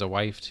Coyote has a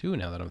wife too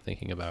now that I'm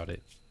thinking about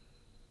it.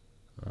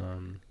 What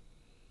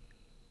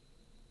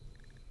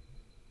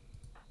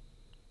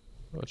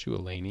about you,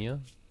 Alania?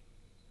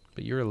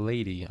 But you're a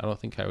lady. I don't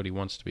think Coyote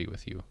wants to be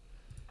with you.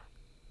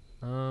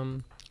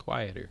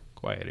 Quieter.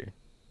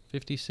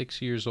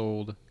 56 years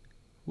old.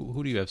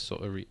 Who do you have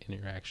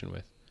interaction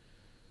with?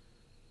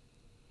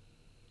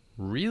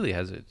 really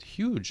has a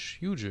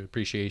huge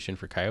appreciation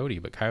for Coyote,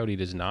 but Coyote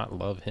does not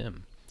love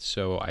him.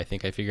 So I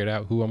think I figured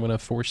out who I'm going to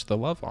force the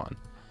love on.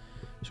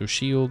 So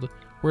shield,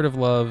 word of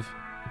love.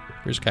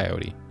 Where's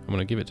Coyote? I'm going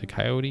to give it to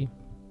Coyote.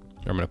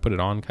 Or I'm going to put it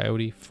on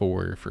Coyote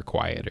for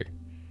quieter.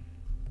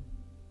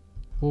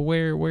 Well,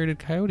 where did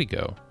Coyote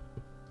go?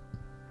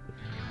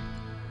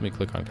 Let me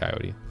click on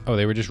Coyote. Oh,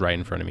 they were just right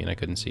in front of me and I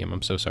couldn't see them.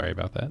 I'm so sorry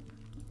about that.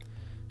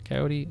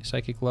 Coyote,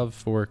 psychic love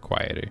for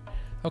quieter.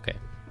 Okay.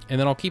 And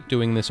then I'll keep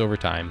doing this over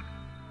time.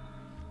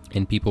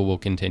 And people will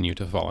continue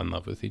to fall in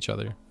love with each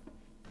other.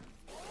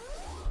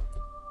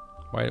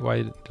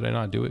 Why did I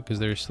not do it? Because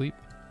they're asleep?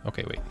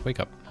 Okay, wait. Wake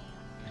up.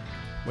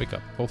 Wake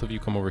up. Both of you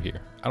come over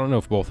here. I don't know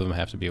if both of them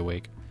have to be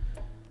awake.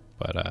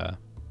 But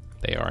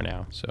they are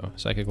now. So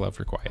psychic love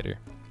for quieter.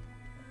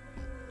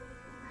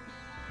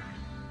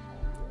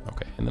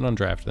 Okay, and then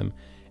undraft them.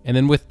 And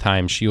then with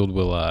time, shield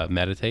will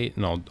meditate,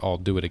 and I'll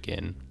do it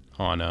again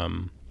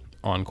on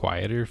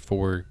quieter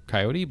for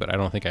Coyote, but I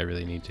don't think I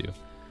really need to.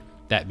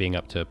 That being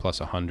up to plus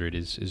 100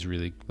 is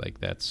really, like,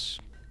 that's...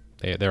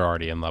 They're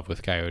already in love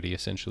with Coyote,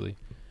 essentially.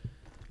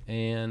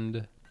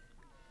 And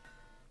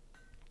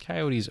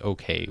Coyote's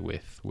okay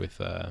with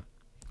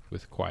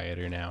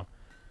quieter now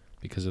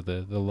because of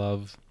the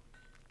love.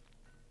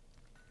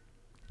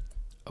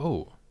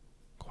 Oh,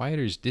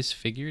 quieter's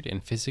disfigured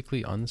and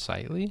physically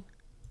unsightly?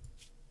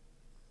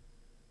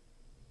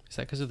 Is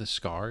that because of the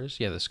scars?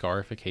 Yeah, the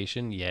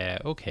scarification. Yeah,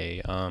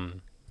 okay.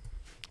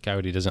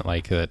 Coyote doesn't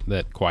like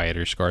that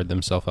quieter scarred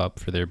themselves up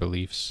for their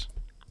beliefs.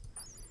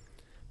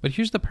 But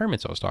here's the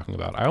permits I was talking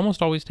about. I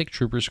almost always take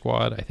Trooper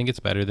Squad. I think it's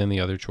better than the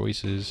other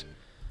choices.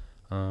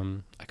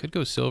 I could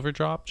go Silver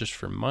Drop just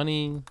for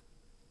money.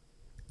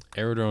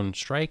 Aerodrone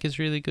Strike is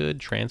really good.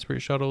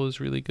 Transport Shuttle is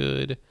really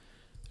good.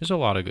 There's a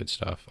lot of good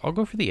stuff. I'll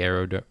go for the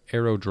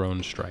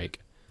Aerodrone Strike.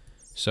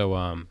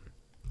 So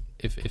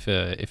if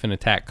an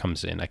attack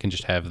comes in, I can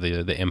just have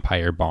the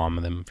Empire bomb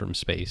them from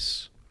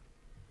space.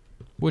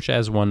 Which,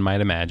 as one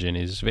might imagine,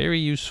 is very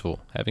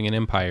useful. Having an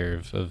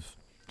Empire of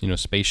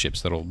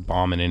spaceships that'll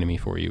bomb an enemy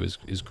for you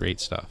is great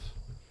stuff.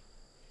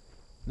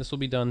 This will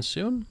be done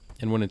soon,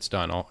 and when it's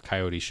done,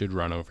 Coyote should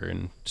run over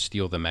and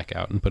steal the mech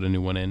out and put a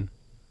new one in.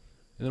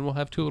 And then we'll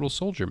have 2 little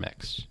soldier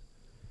mechs.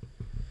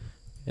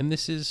 And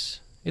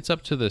it's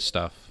up to the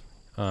stuff,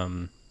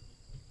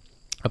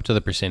 up to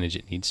the percentage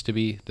it needs to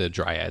be. The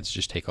Dryads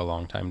just take a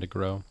long time to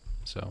grow,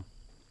 so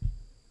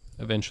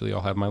eventually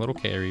I'll have my little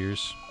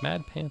carriers.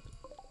 Mad Panther.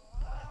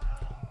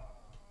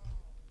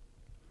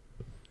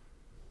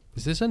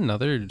 Is this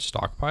another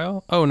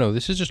stockpile? Oh no,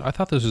 this is just, I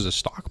thought this was a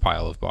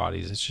stockpile of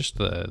bodies. It's just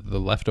the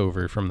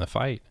leftover from the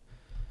fight.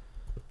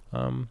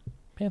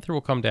 Panther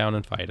will come down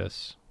and fight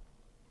us.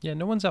 Yeah,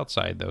 no one's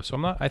outside though,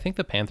 so I think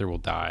the Panther will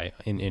die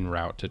en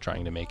route to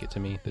trying to make it to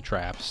me. The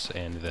traps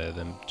and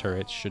the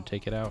turrets should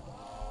take it out.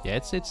 Yeah,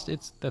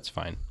 that's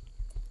fine.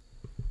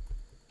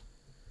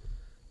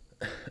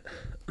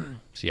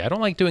 See, I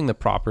don't like doing the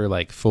proper,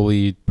 like,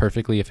 fully,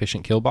 perfectly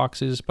efficient kill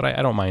boxes, but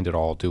I don't mind at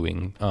all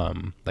doing,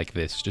 like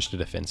this, just a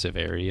defensive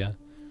area.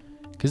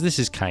 Because this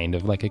is kind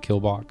of like a kill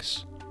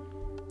box.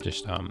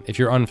 Just, if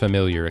you're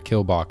unfamiliar, a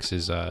kill box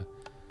is a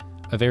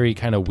very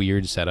kind of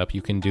weird setup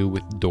you can do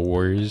with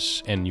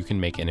doors, and you can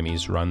make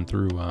enemies run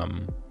through,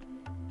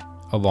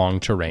 a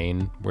long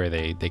terrain where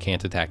they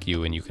can't attack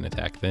you and you can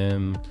attack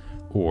them,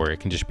 or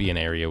it can just be an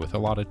area with a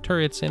lot of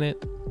turrets in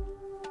it.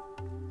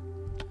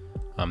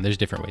 There's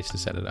different ways to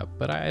set it up,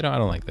 but I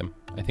don't like them.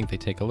 I think they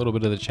take a little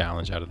bit of the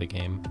challenge out of the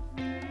game.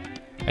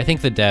 I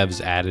think the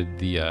devs added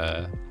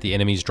the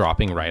enemies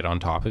dropping right on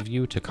top of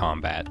you to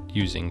combat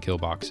using kill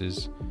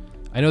boxes.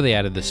 I know they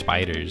added the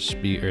spiders,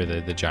 or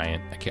the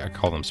giant, I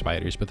call them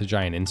spiders, but the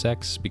giant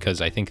insects,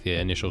 because I think the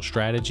initial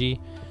strategy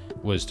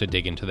was to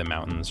dig into the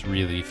mountains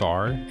really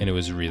far, and it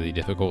was really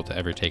difficult to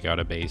ever take out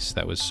a base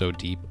that was so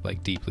deep,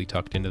 like deeply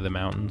tucked into the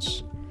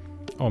mountains.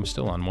 Oh, I'm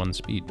still on 1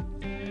 speed.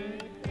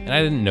 And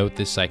I didn't note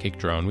this psychic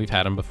drone. We've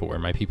had them before.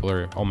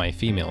 All my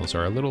females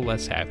are a little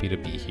less happy to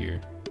be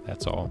here.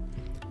 That's all.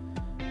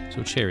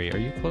 So Cherry, are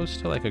you close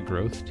to like a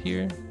growth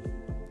tier?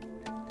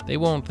 They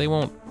won't,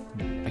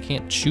 I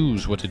can't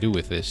choose what to do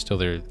with this till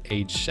they're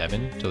age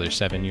 7, till they're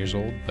 7 years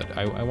old, but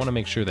I want to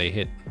make sure they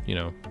hit,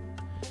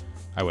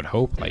 I would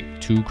hope like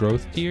 2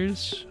 growth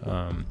tiers.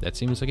 That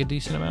seems like a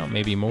decent amount,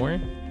 maybe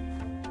more.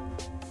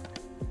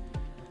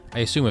 I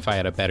assume if I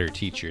had a better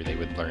teacher, they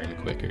would learn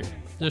quicker.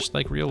 Just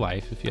like real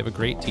life, if you have a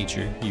great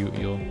teacher,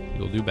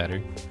 you'll do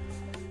better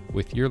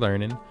with your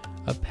learning.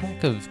 A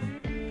pack of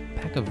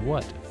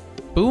what?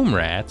 Boom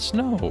rats?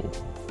 No.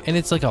 And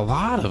it's like a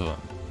lot of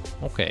them.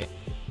 Okay.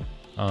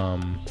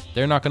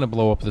 They're not going to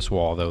blow up this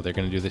wall though. They're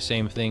going to do the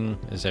same thing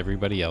as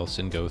everybody else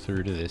and go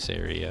through to this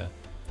area.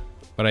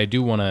 But I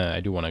do want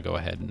to go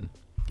ahead and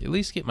at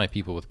least get my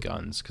people with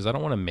guns, because I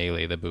don't want to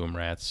melee the boom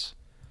rats.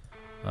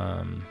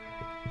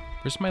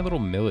 Where's my little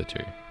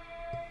militator?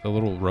 The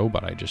little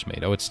robot I just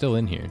made. Oh, it's still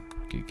in here.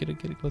 Get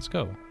it. Let's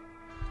go.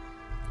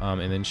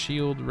 And then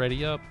shield,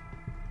 ready up.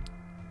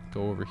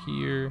 Go over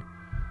here.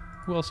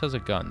 Who else has a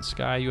gun?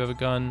 Sky, you have a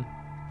gun.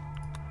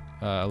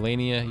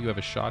 Elenia, you have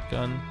a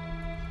shotgun.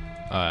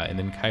 And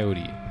then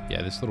Coyote.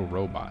 Yeah, this little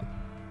robot.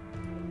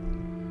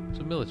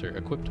 So military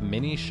equipped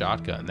mini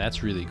shotgun.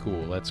 That's really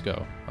cool. Let's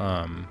go.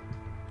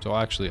 So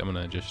actually, I'm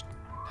gonna just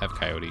have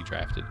Coyote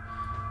drafted.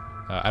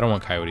 I don't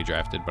want Coyote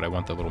drafted, but I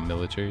want the little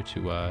military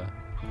to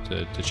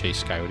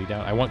chase Coyote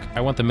down. I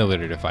want the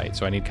military to fight,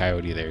 so I need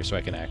Coyote there so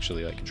I can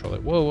actually like control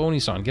it. Whoa,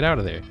 Oni-san, get out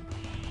of there!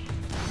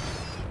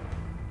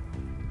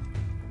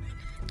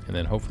 And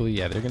then hopefully,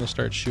 yeah, they're gonna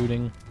start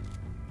shooting.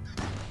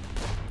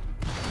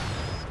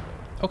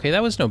 Okay,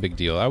 that was no big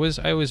deal. I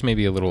was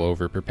maybe a little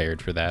over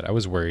prepared for that. I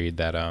was worried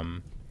that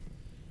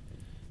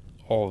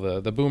all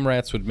the boom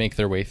rats would make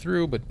their way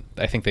through, but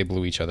I think they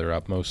blew each other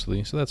up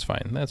mostly, so that's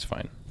fine. That's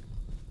fine.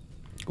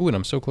 Ooh, and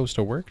I'm so close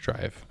to work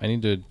drive. I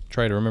need to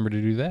try to remember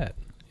to do that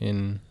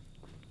in,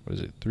 what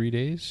is it, 3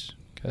 days?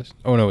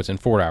 Oh no, it's in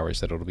 4 hours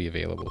that it'll be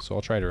available, so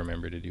I'll try to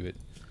remember to do it.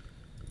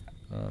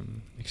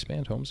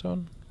 Expand home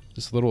zone?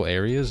 This little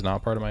area is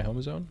not part of my home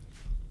zone?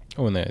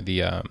 Oh, and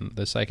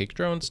the psychic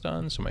drone's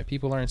done, so my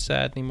people aren't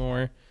sad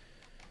anymore.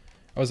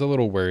 I was a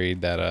little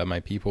worried that my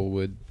people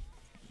would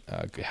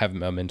have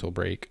a mental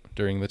break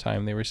during the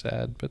time they were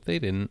sad, but they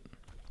didn't.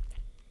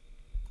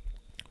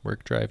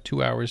 Work drive,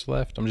 2 hours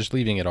left. I'm just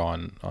leaving it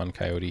on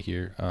Coyote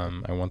here.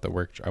 I want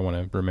I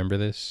want to remember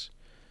this.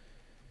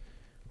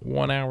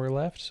 1 hour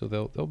left, so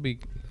they'll be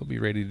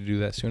ready to do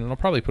that soon, and I'll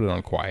probably put it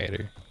on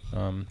quieter,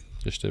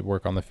 just to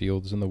work on the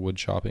fields and the wood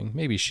chopping.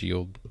 Maybe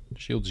Shield.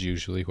 Shield's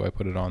usually who I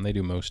put it on. They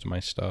do most of my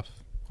stuff.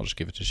 I'll just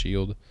give it to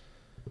Shield.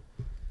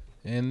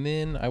 And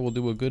then I will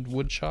do a good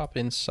wood chop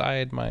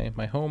inside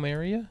my home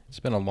area. It's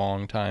been a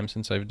long time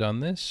since I've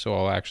done this, so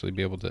I'll actually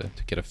be able to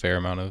get a fair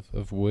amount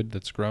of wood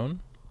that's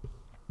grown.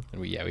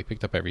 And we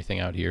picked up everything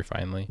out here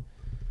finally.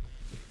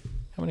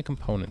 How many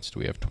components do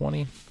we have?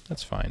 20?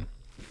 That's fine.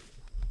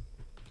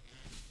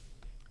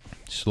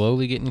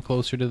 Slowly getting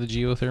closer to the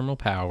geothermal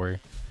power.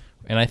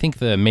 And I think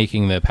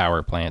making the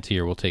power plant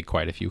here will take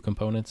quite a few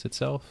components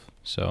itself.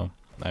 So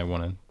I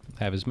want to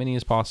have as many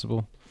as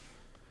possible.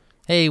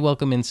 Hey,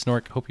 welcome in,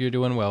 Snork. Hope you're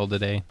doing well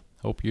today.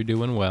 Hope you're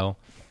doing well.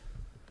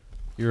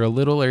 You're a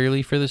little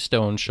early for the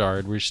stone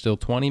shard. We're still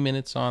 20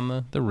 minutes on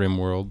the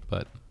Rimworld,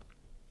 but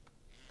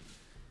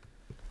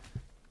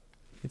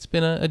it's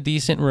been a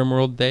decent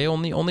Rimworld day.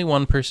 Only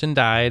one person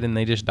died, and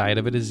they just died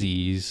of a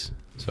disease,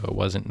 so it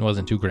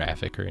wasn't too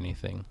graphic or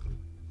anything.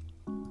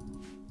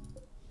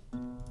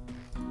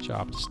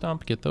 Chop,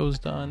 stump, get those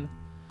done.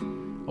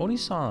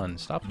 Oni-san,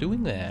 stop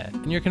doing that.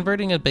 And you're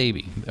converting a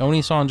baby.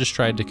 Oni-san just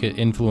tried to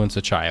influence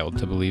a child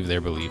to believe their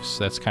beliefs.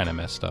 That's kind of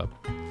messed up.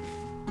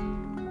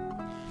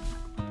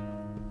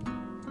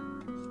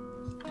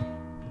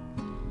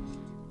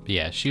 But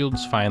yeah,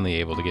 Shield's finally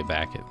able to get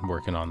back at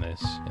working on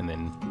this, and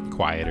then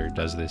Quieter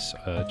does this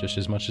just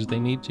as much as they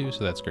need to,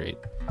 so that's great.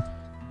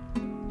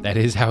 That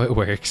is how it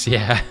works,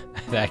 yeah.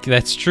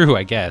 That's true,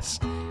 I guess.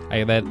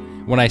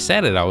 When I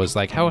said it, I was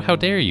like, how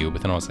dare you?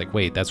 But then I was like,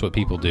 wait, that's what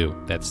people do.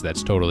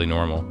 That's totally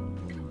normal.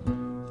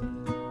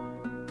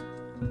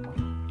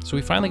 So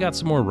we finally got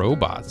some more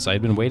robots.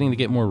 I'd been waiting to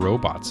get more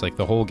robots like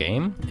the whole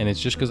game, and it's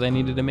just because I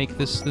needed to make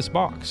this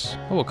box.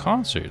 Oh, a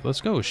concert.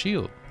 Let's go,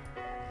 Shield.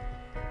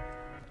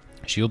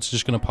 Shield's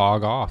just going to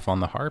pog off on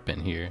the harp in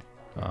here.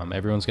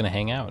 Everyone's going to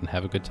hang out and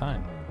have a good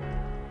time.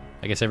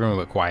 I guess everyone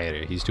but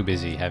Quieter. He's too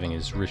busy having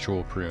his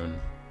ritual pruning.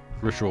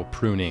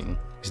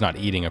 He's not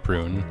eating a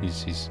prune.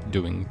 He's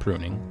doing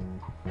pruning.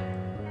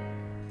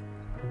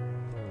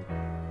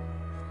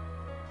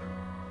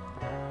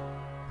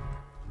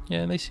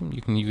 Yeah, they seem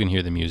you can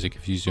hear the music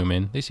if you zoom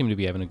in. They seem to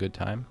be having a good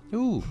time.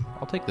 Ooh,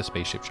 I'll take the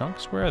spaceship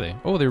chunks. Where are they?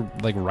 Oh, they're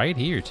like right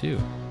here too.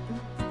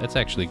 That's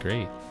actually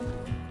great.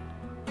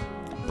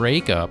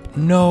 Breakup.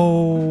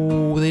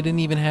 No, they didn't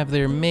even have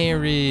their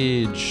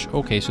marriage.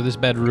 Okay, so this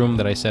bedroom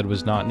that I said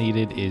was not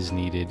needed is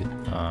needed.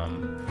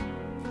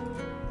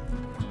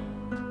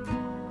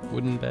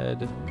 Wooden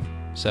bed,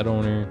 set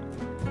owner,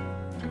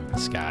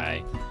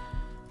 sky,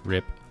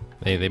 rip.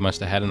 They must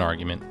have had an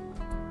argument.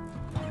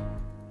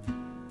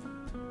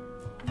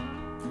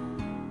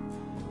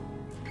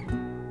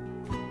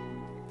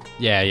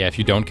 Yeah, if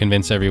you don't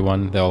convince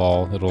everyone,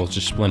 it'll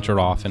just splinter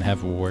off and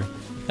have war.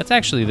 That's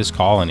actually this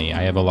colony.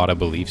 I have a lot of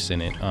beliefs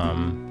in it,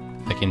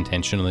 like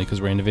intentionally,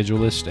 because we're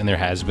individualist, and there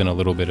has been a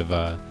little bit of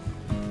a,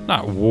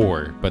 not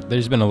war, but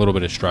there's been a little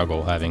bit of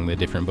struggle having the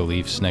different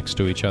beliefs next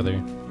to each other.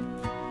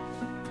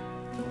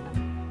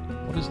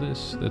 What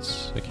is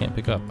this? I can't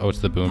pick up. Oh, it's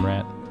the boom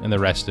rat. And the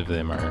rest of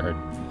them are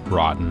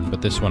rotten,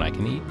 but this one I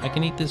can eat. I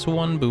can eat this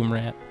one boom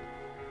rat.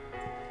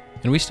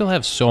 And we still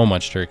have so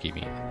much turkey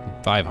meat.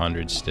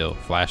 500 still.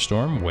 Flash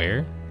storm,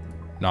 where?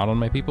 Not on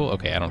my people?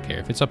 Okay, I don't care.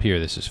 If it's up here,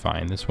 this is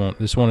fine. This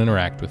won't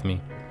interact with me.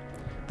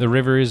 The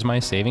river is my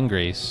saving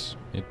grace.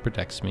 It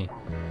protects me.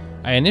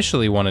 I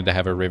initially wanted to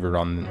have a river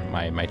on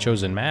my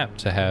chosen map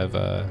to have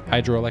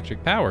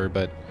hydroelectric power,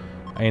 but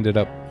I ended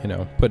up,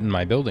 putting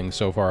my building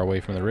so far away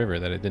from the river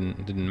that it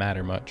didn't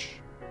matter much.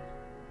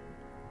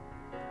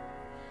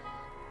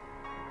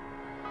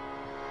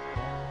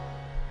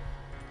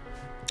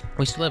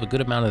 We still have a good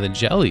amount of the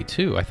jelly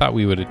too. I thought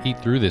we would eat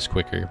through this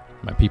quicker.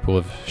 My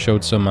people have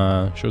showed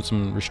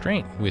some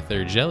restraint with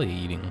their jelly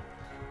eating.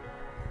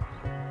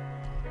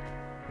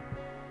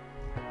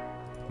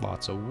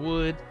 Lots of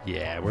wood.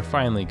 Yeah, we're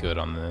finally good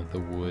on the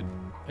wood.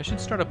 I should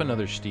start up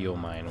another steel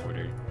mine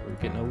order. We're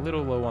getting a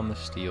little low on the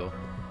steel.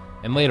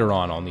 And later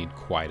on, I'll need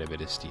quite a bit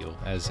of steel.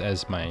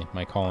 As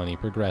my colony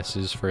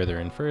progresses further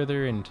and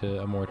further into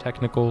a more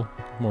technically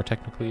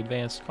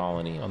advanced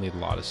colony, I'll need a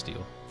lot of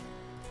steel.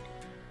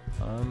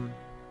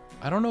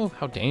 I don't know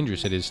how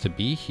dangerous it is to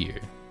be here.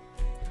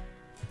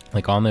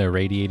 Like on the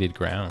irradiated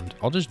ground.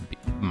 I'll just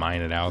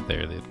mine it out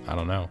there. I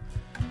don't know.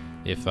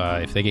 If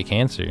they get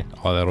cancer,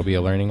 that'll be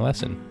a learning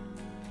lesson.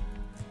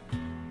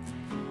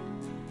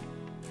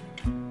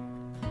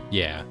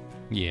 Yeah.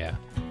 Yeah,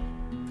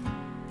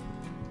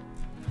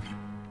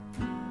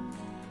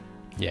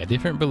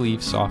 different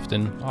beliefs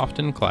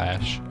often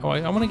clash. Oh,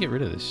 I want to get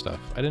rid of this stuff.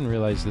 I didn't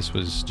realize this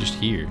was just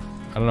here.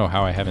 I don't know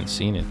how I haven't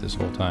seen it this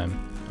whole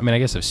time. I mean, I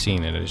guess I've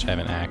seen it, I just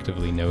haven't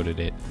actively noted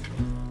it.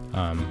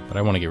 But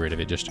I want to get rid of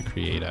it just to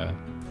create a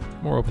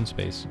more open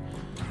space.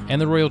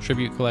 And the Royal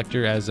Tribute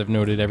Collector, as I've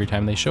noted every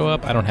time they show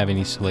up, I don't have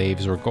any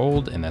slaves or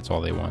gold, and that's all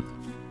they want.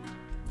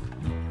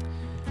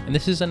 And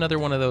this is another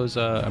one of those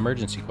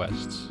emergency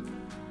quests.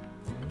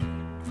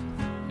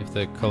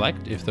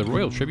 If the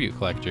Royal Tribute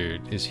Collector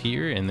is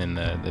here and then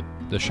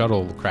the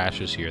shuttle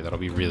crashes here, that'll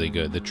be really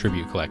good. The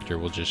Tribute Collector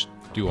will just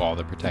do all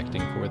the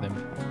protecting for them.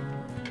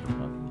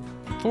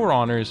 4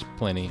 honor is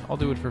plenty. I'll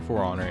do it for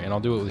 4 honor, and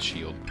I'll do it with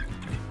shield.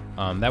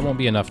 That won't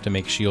be enough to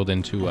make shield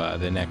into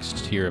the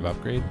next tier of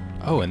upgrade.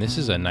 Oh, and this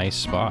is a nice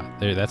spot.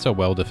 That's a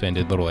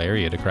well-defended little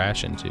area to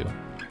crash into.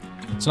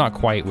 It's not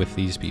quite with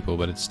these people,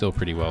 but it's still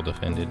pretty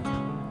well-defended.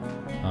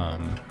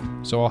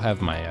 So I'll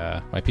have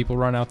my people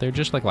run out there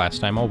just like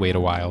last time. I'll wait a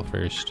while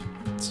first.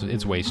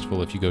 It's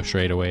wasteful if you go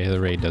straight away.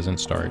 The raid doesn't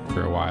start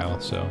for a while,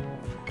 so...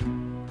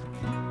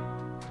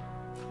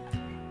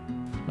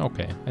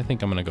 Okay, I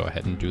think I'm going to go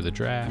ahead and do the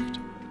draft.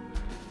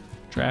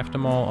 Draft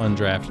them all,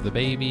 undraft the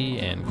baby,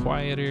 and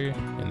quieter,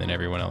 and then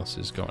everyone else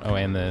is going... Oh,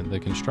 and the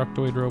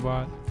Constructoid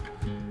robot.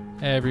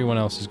 Everyone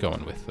else is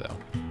going with, though.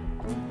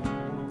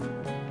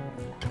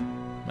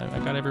 I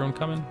got everyone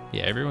coming?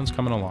 Yeah, everyone's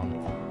coming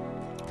along.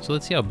 So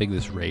let's see how big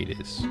this raid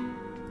is.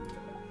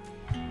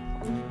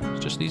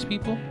 It's just these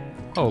people?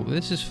 Oh,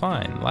 this is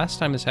fine. Last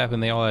time this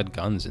happened, they all had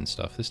guns and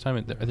stuff. This time,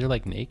 are they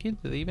like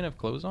naked? Do they even have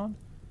clothes on?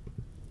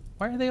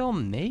 Why are they all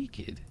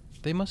naked?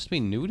 They must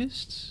be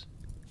nudists?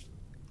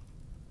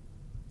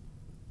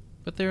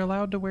 But they're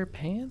allowed to wear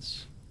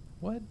pants?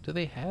 What? Do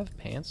they have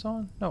pants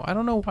on? No, I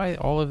don't know why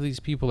all of these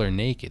people are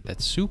naked.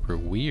 That's super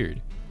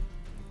weird.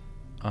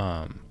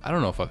 I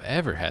don't know if I've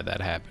ever had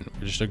that happen,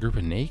 where just a group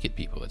of naked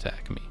people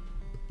attack me.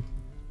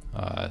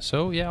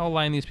 So yeah, I'll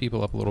line these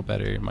people up a little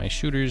better. My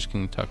shooters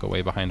can tuck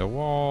away behind a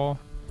wall.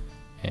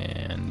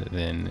 And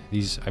then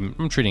these,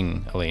 I'm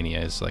treating Elenia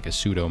as like a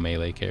pseudo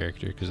melee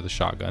character because the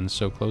shotgun's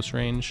so close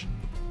range.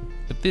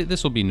 But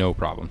this will be no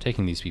problem.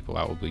 Taking these people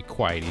out will be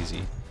quite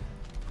easy.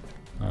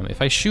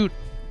 If I shoot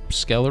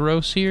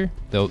Skeleros here,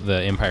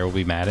 the Empire will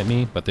be mad at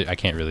me, but I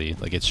can't really,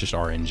 like, it's just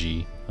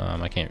RNG.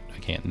 I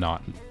can't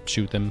not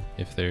shoot them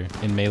if they're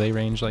in melee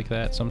range like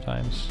that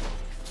sometimes.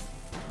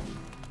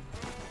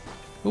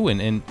 Ooh,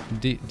 and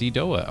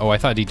Didoa. Oh, I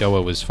thought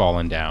Didoa was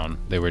fallen down.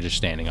 They were just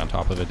standing on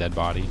top of a dead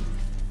body.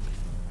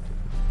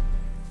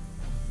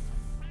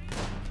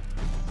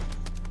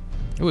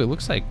 Ooh, it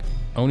looks like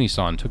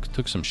Oni-san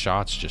took some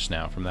shots just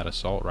now from that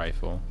assault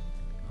rifle.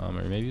 Or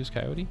maybe it was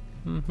Coyote?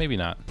 Maybe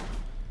not.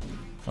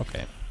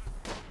 Okay.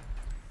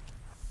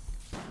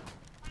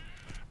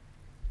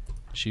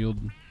 Shield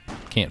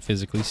can't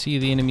physically see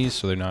the enemies,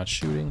 so they're not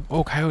shooting.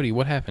 Oh, Coyote,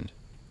 what happened?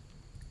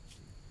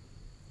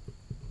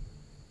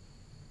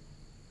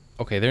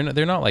 Okay, they're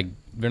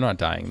not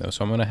dying though,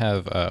 so I'm gonna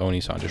have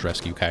Oni-san just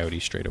rescue Coyote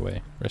straight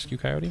away. Rescue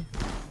Coyote?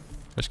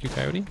 Rescue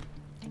Coyote?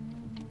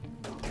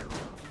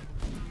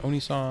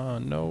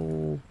 Oni-san,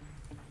 no.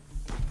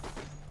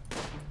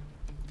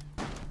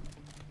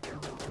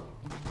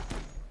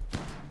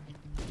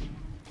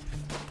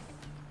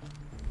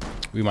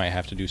 We might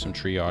have to do some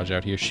triage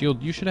out here.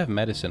 Shield, you should have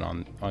medicine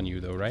on you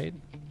though, right?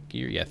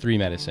 Gear, yeah, 3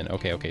 medicine.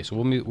 Okay, so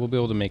we'll be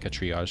able to make a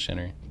triage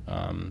center.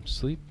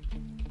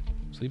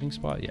 Sleeping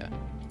spot, yeah.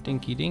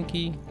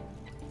 Dinky.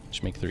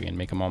 Just make 3 and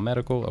make them all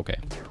medical. Okay.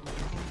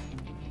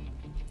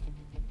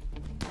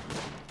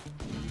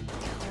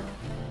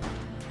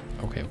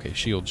 Okay,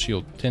 shield.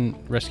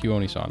 10, rescue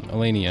Oni-san.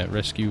 Elenia,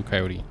 rescue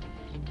Coyote.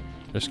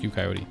 Rescue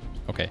Coyote.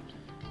 Okay.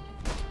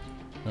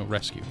 No,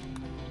 rescue.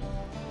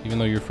 Even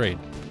though you're afraid.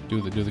 Do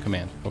the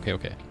command.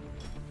 Okay.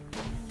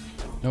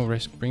 No,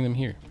 bring them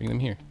here.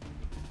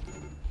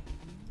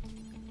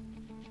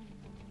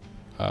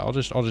 I'll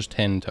just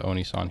tend to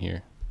Oni-san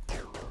here.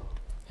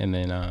 And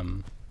then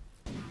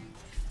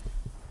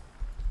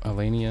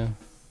Elenia,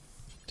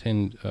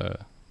 tend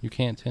you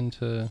can't tend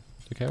to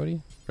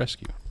Coyote?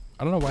 Rescue.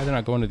 I don't know why they're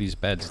not going to these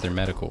beds. They're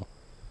medical.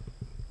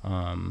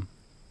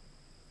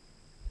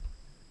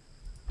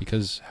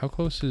 Because how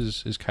close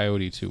is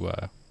Coyote to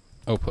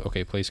Oh,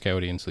 okay, place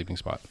coyote in sleeping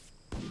spot.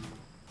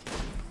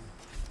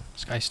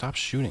 This guy, stop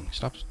shooting.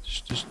 Stop,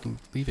 just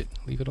leave it.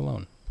 Leave it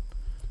alone.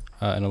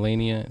 And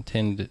Elenia,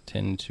 tend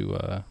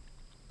to,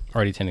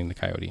 already tending the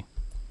coyote.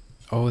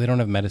 Oh, they don't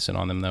have medicine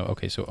on them, though.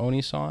 Okay, so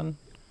Oni-san,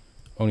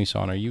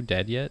 are you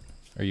dead yet?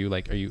 Are you,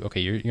 okay,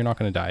 you're not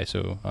going to die,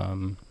 so,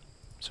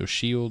 so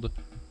shield,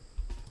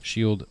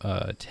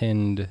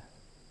 tend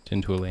to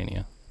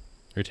Elenia,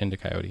 or tend to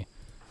coyote.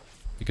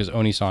 Because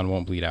Oni-san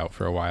won't bleed out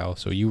for a while,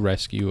 so you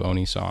rescue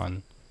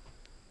Oni-san.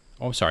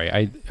 Oh, I'm sorry,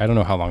 I don't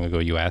know how long ago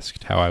you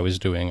asked how I was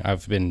doing.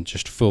 I've been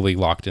just fully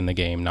locked in the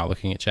game, not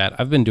looking at chat.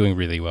 I've been doing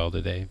really well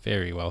today.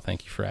 Very well,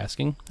 thank you for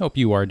asking. Hope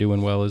you are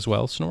doing well as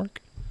well, Snork.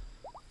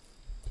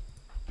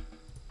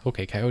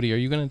 Okay, Coyote, are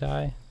you gonna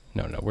die?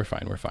 No, we're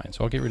fine, we're fine.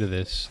 So I'll get rid of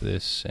this,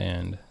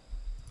 and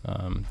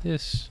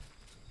this.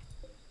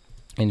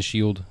 And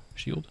shield,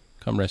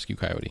 come rescue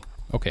Coyote.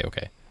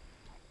 Okay.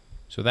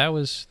 So that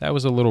was a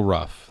little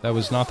rough. That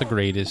was not the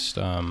greatest,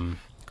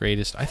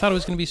 I thought it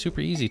was going to be super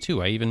easy,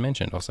 too. I even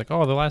mentioned. I was like,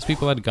 oh, the last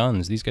people had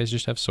guns. These guys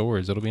just have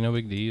swords. It'll be no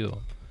big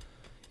deal.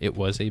 It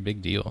was a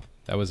big deal.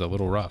 That was a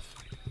little rough.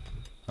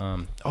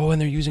 Oh,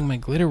 and they're using my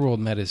Glitterworld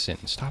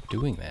medicine. Stop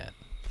doing that.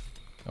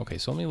 Okay,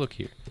 so let me look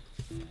here.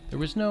 There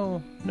was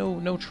no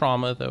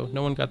trauma, though.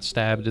 No one got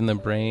stabbed in the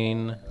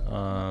brain.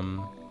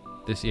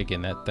 This,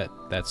 again,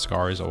 that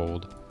scar is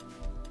old.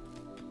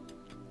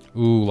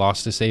 Ooh,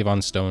 lost a save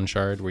on Stone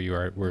Shard, where you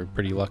were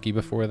pretty lucky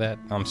before that.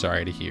 I'm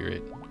sorry to hear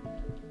it.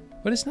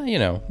 But it's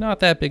not, not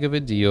that big of a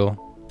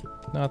deal.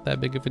 Not that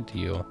big of a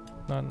deal.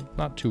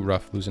 Not too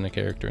rough losing a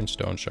character in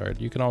Stone Shard.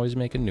 You can always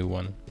make a new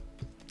one.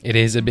 It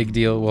is a big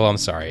deal? Well, I'm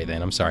sorry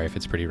then. I'm sorry if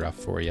it's pretty rough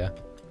for you.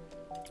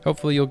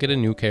 Hopefully you'll get a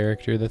new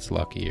character that's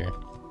luckier.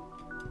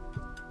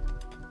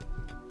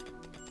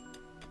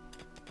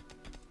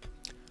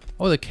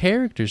 Oh, the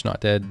character's not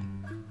dead.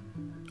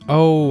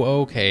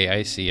 Oh, okay.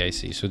 I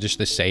see. So just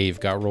the save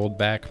got rolled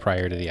back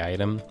prior to the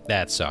item.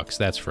 That sucks.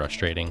 That's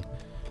frustrating.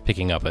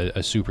 Picking up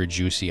a super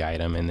juicy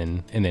item and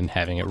then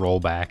having it roll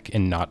back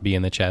and not be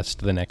in the chest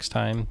the next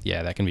time.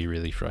 Yeah, that can be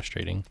really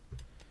frustrating.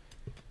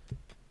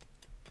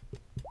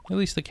 At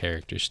least the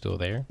character's still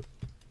there.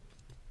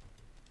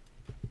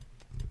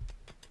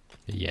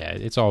 Yeah,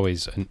 it's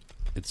always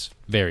it's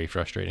very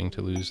frustrating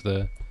to lose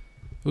the.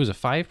 It was a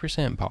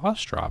 5%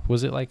 boss drop.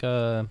 Was it like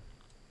the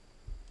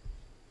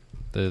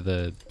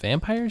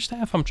vampire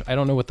staff? I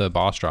don't know what the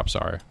boss drops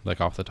are, like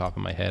off the top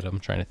of my head. I'm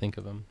trying to think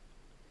of them.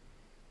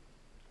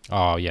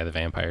 Oh, yeah, the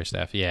vampire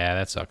staff. Yeah,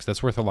 that sucks.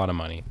 That's worth a lot of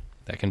money.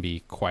 That can be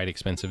quite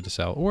expensive to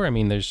sell. Or, I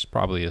mean, there's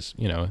probably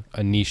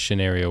a niche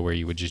scenario where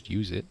you would just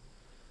use it.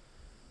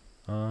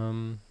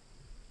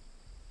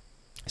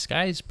 This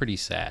guy's pretty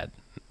sad.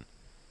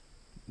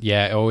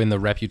 Yeah, oh, in the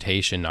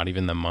reputation, not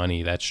even the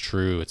money. That's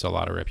true. It's a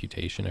lot of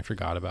reputation. I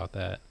forgot about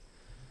that.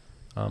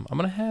 I'm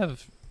going to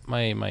have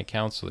my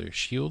counselor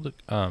shield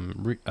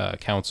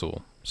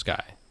counsel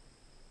Sky.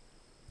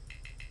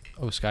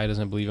 Oh, Sky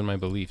doesn't believe in my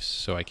beliefs,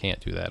 so I can't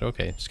do that.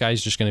 Okay,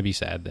 Sky's just going to be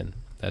sad then.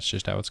 That's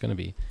just how it's going to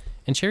be.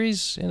 And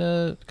Cherry's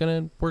going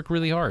to work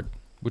really hard,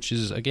 which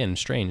is, again,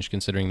 strange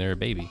considering they're a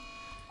baby.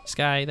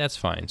 Sky, that's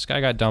fine.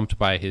 Sky got dumped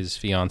by his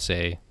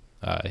fiancée.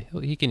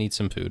 He can eat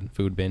some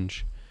food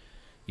binge.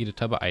 Eat a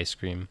tub of ice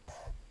cream.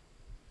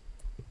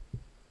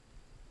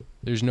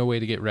 There's no way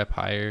to get rep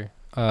higher.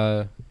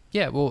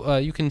 Yeah,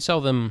 well, you can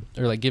sell them,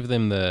 or like give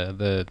them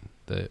the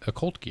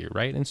occult gear,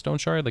 right, in Stone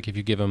Shard? Like if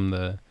you give them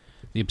the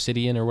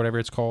obsidian or whatever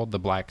it's called, the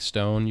black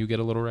stone, you get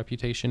a little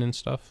reputation and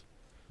stuff.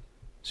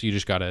 So you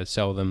just gotta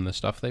sell them the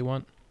stuff they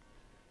want.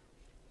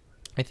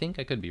 I think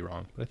I could be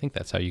wrong, but I think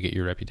that's how you get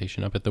your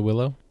reputation up at the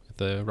Willow, at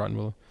the Rotten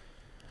Willow.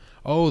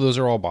 Oh, those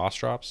are all boss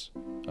drops?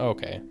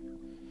 Okay.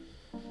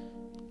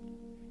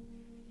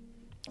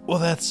 Well,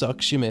 that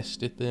sucks. You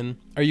missed it then.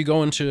 Are you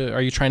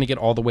trying to get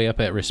all the way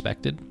up at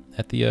Respected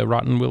at the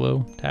Rotten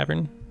Willow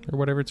Tavern or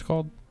whatever it's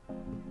called?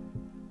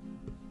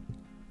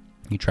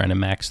 You trying to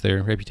max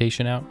their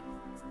reputation out?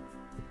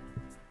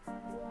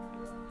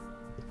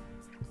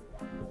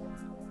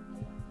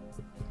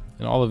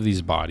 And all of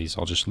these bodies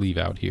I'll just leave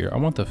out here. I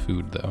want the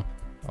food though.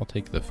 I'll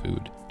take the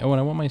food. Oh, and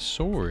I want my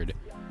sword.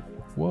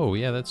 Whoa,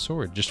 yeah, that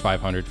sword. Just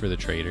 500 for the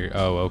trader.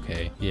 Oh,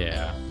 okay.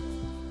 Yeah.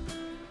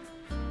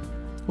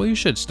 Well, you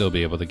should still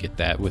be able to get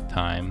that with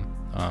time.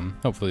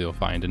 Hopefully you'll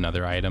find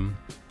another item.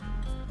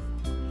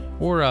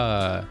 Or,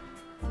 I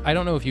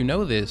don't know if you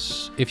know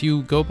this. If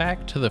you go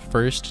back to the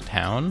first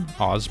town,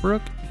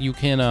 Osbrook, you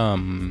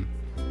can,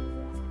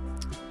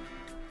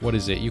 what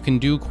is it? You can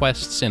do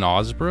quests in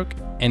Osbrook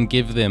and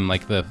give them,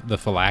 like, the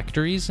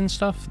phylacteries and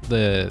stuff.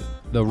 The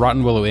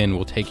Rotten Willow Inn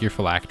will take your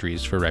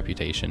phylacteries for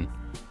reputation.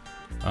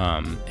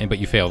 But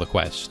you fail the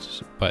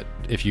quest. But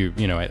if you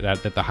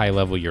at the high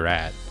level you're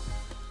at,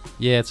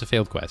 yeah, it's a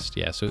failed quest.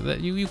 Yeah, so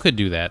that you could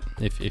do that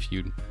if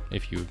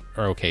you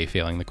are okay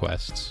failing the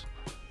quests.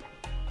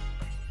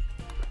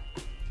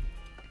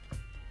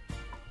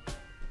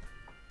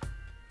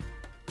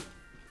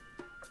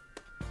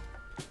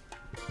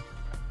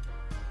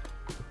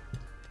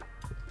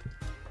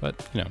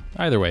 But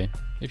either way,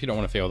 if you don't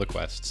want to fail the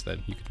quests, that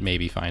you could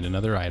maybe find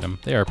another item.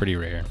 They are pretty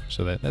rare,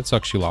 so that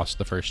sucks you lost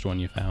the first one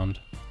you found.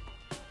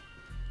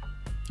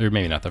 Or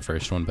maybe not the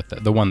first one,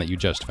 but the one that you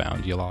just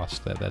found, you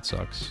lost. That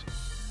sucks.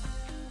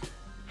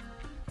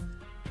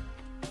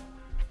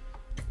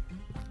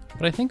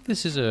 But I think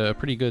this is a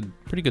pretty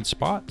good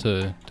spot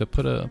to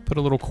put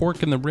a little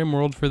cork in the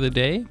Rimworld for the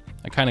day.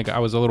 I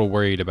was a little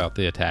worried about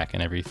the attack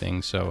and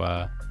everything, so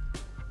I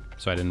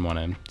didn't want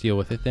to deal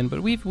with it then.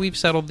 But we've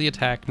settled the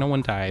attack. No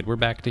one died. We're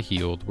back to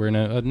healed. We're in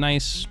a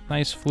nice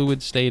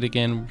fluid state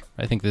again.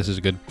 I think this is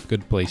a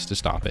good place to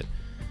stop it.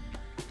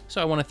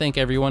 So I want to thank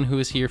everyone who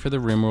is here for the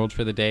Rimworld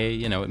for the day.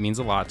 You know, it means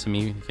a lot to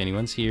me. If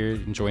anyone's here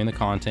enjoying the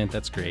content,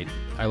 that's great.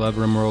 I love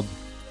Rimworld.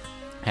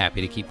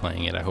 Happy to keep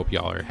playing it. I hope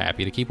y'all are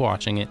happy to keep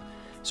watching it.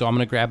 So I'm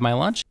going to grab my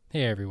lunch.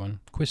 Hey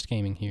everyone, Quist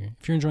Gaming here.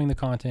 If you're enjoying the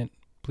content,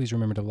 please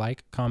remember to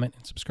like, comment,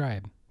 and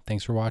subscribe.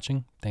 Thanks for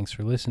watching, thanks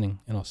for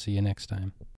listening, and I'll see you next time.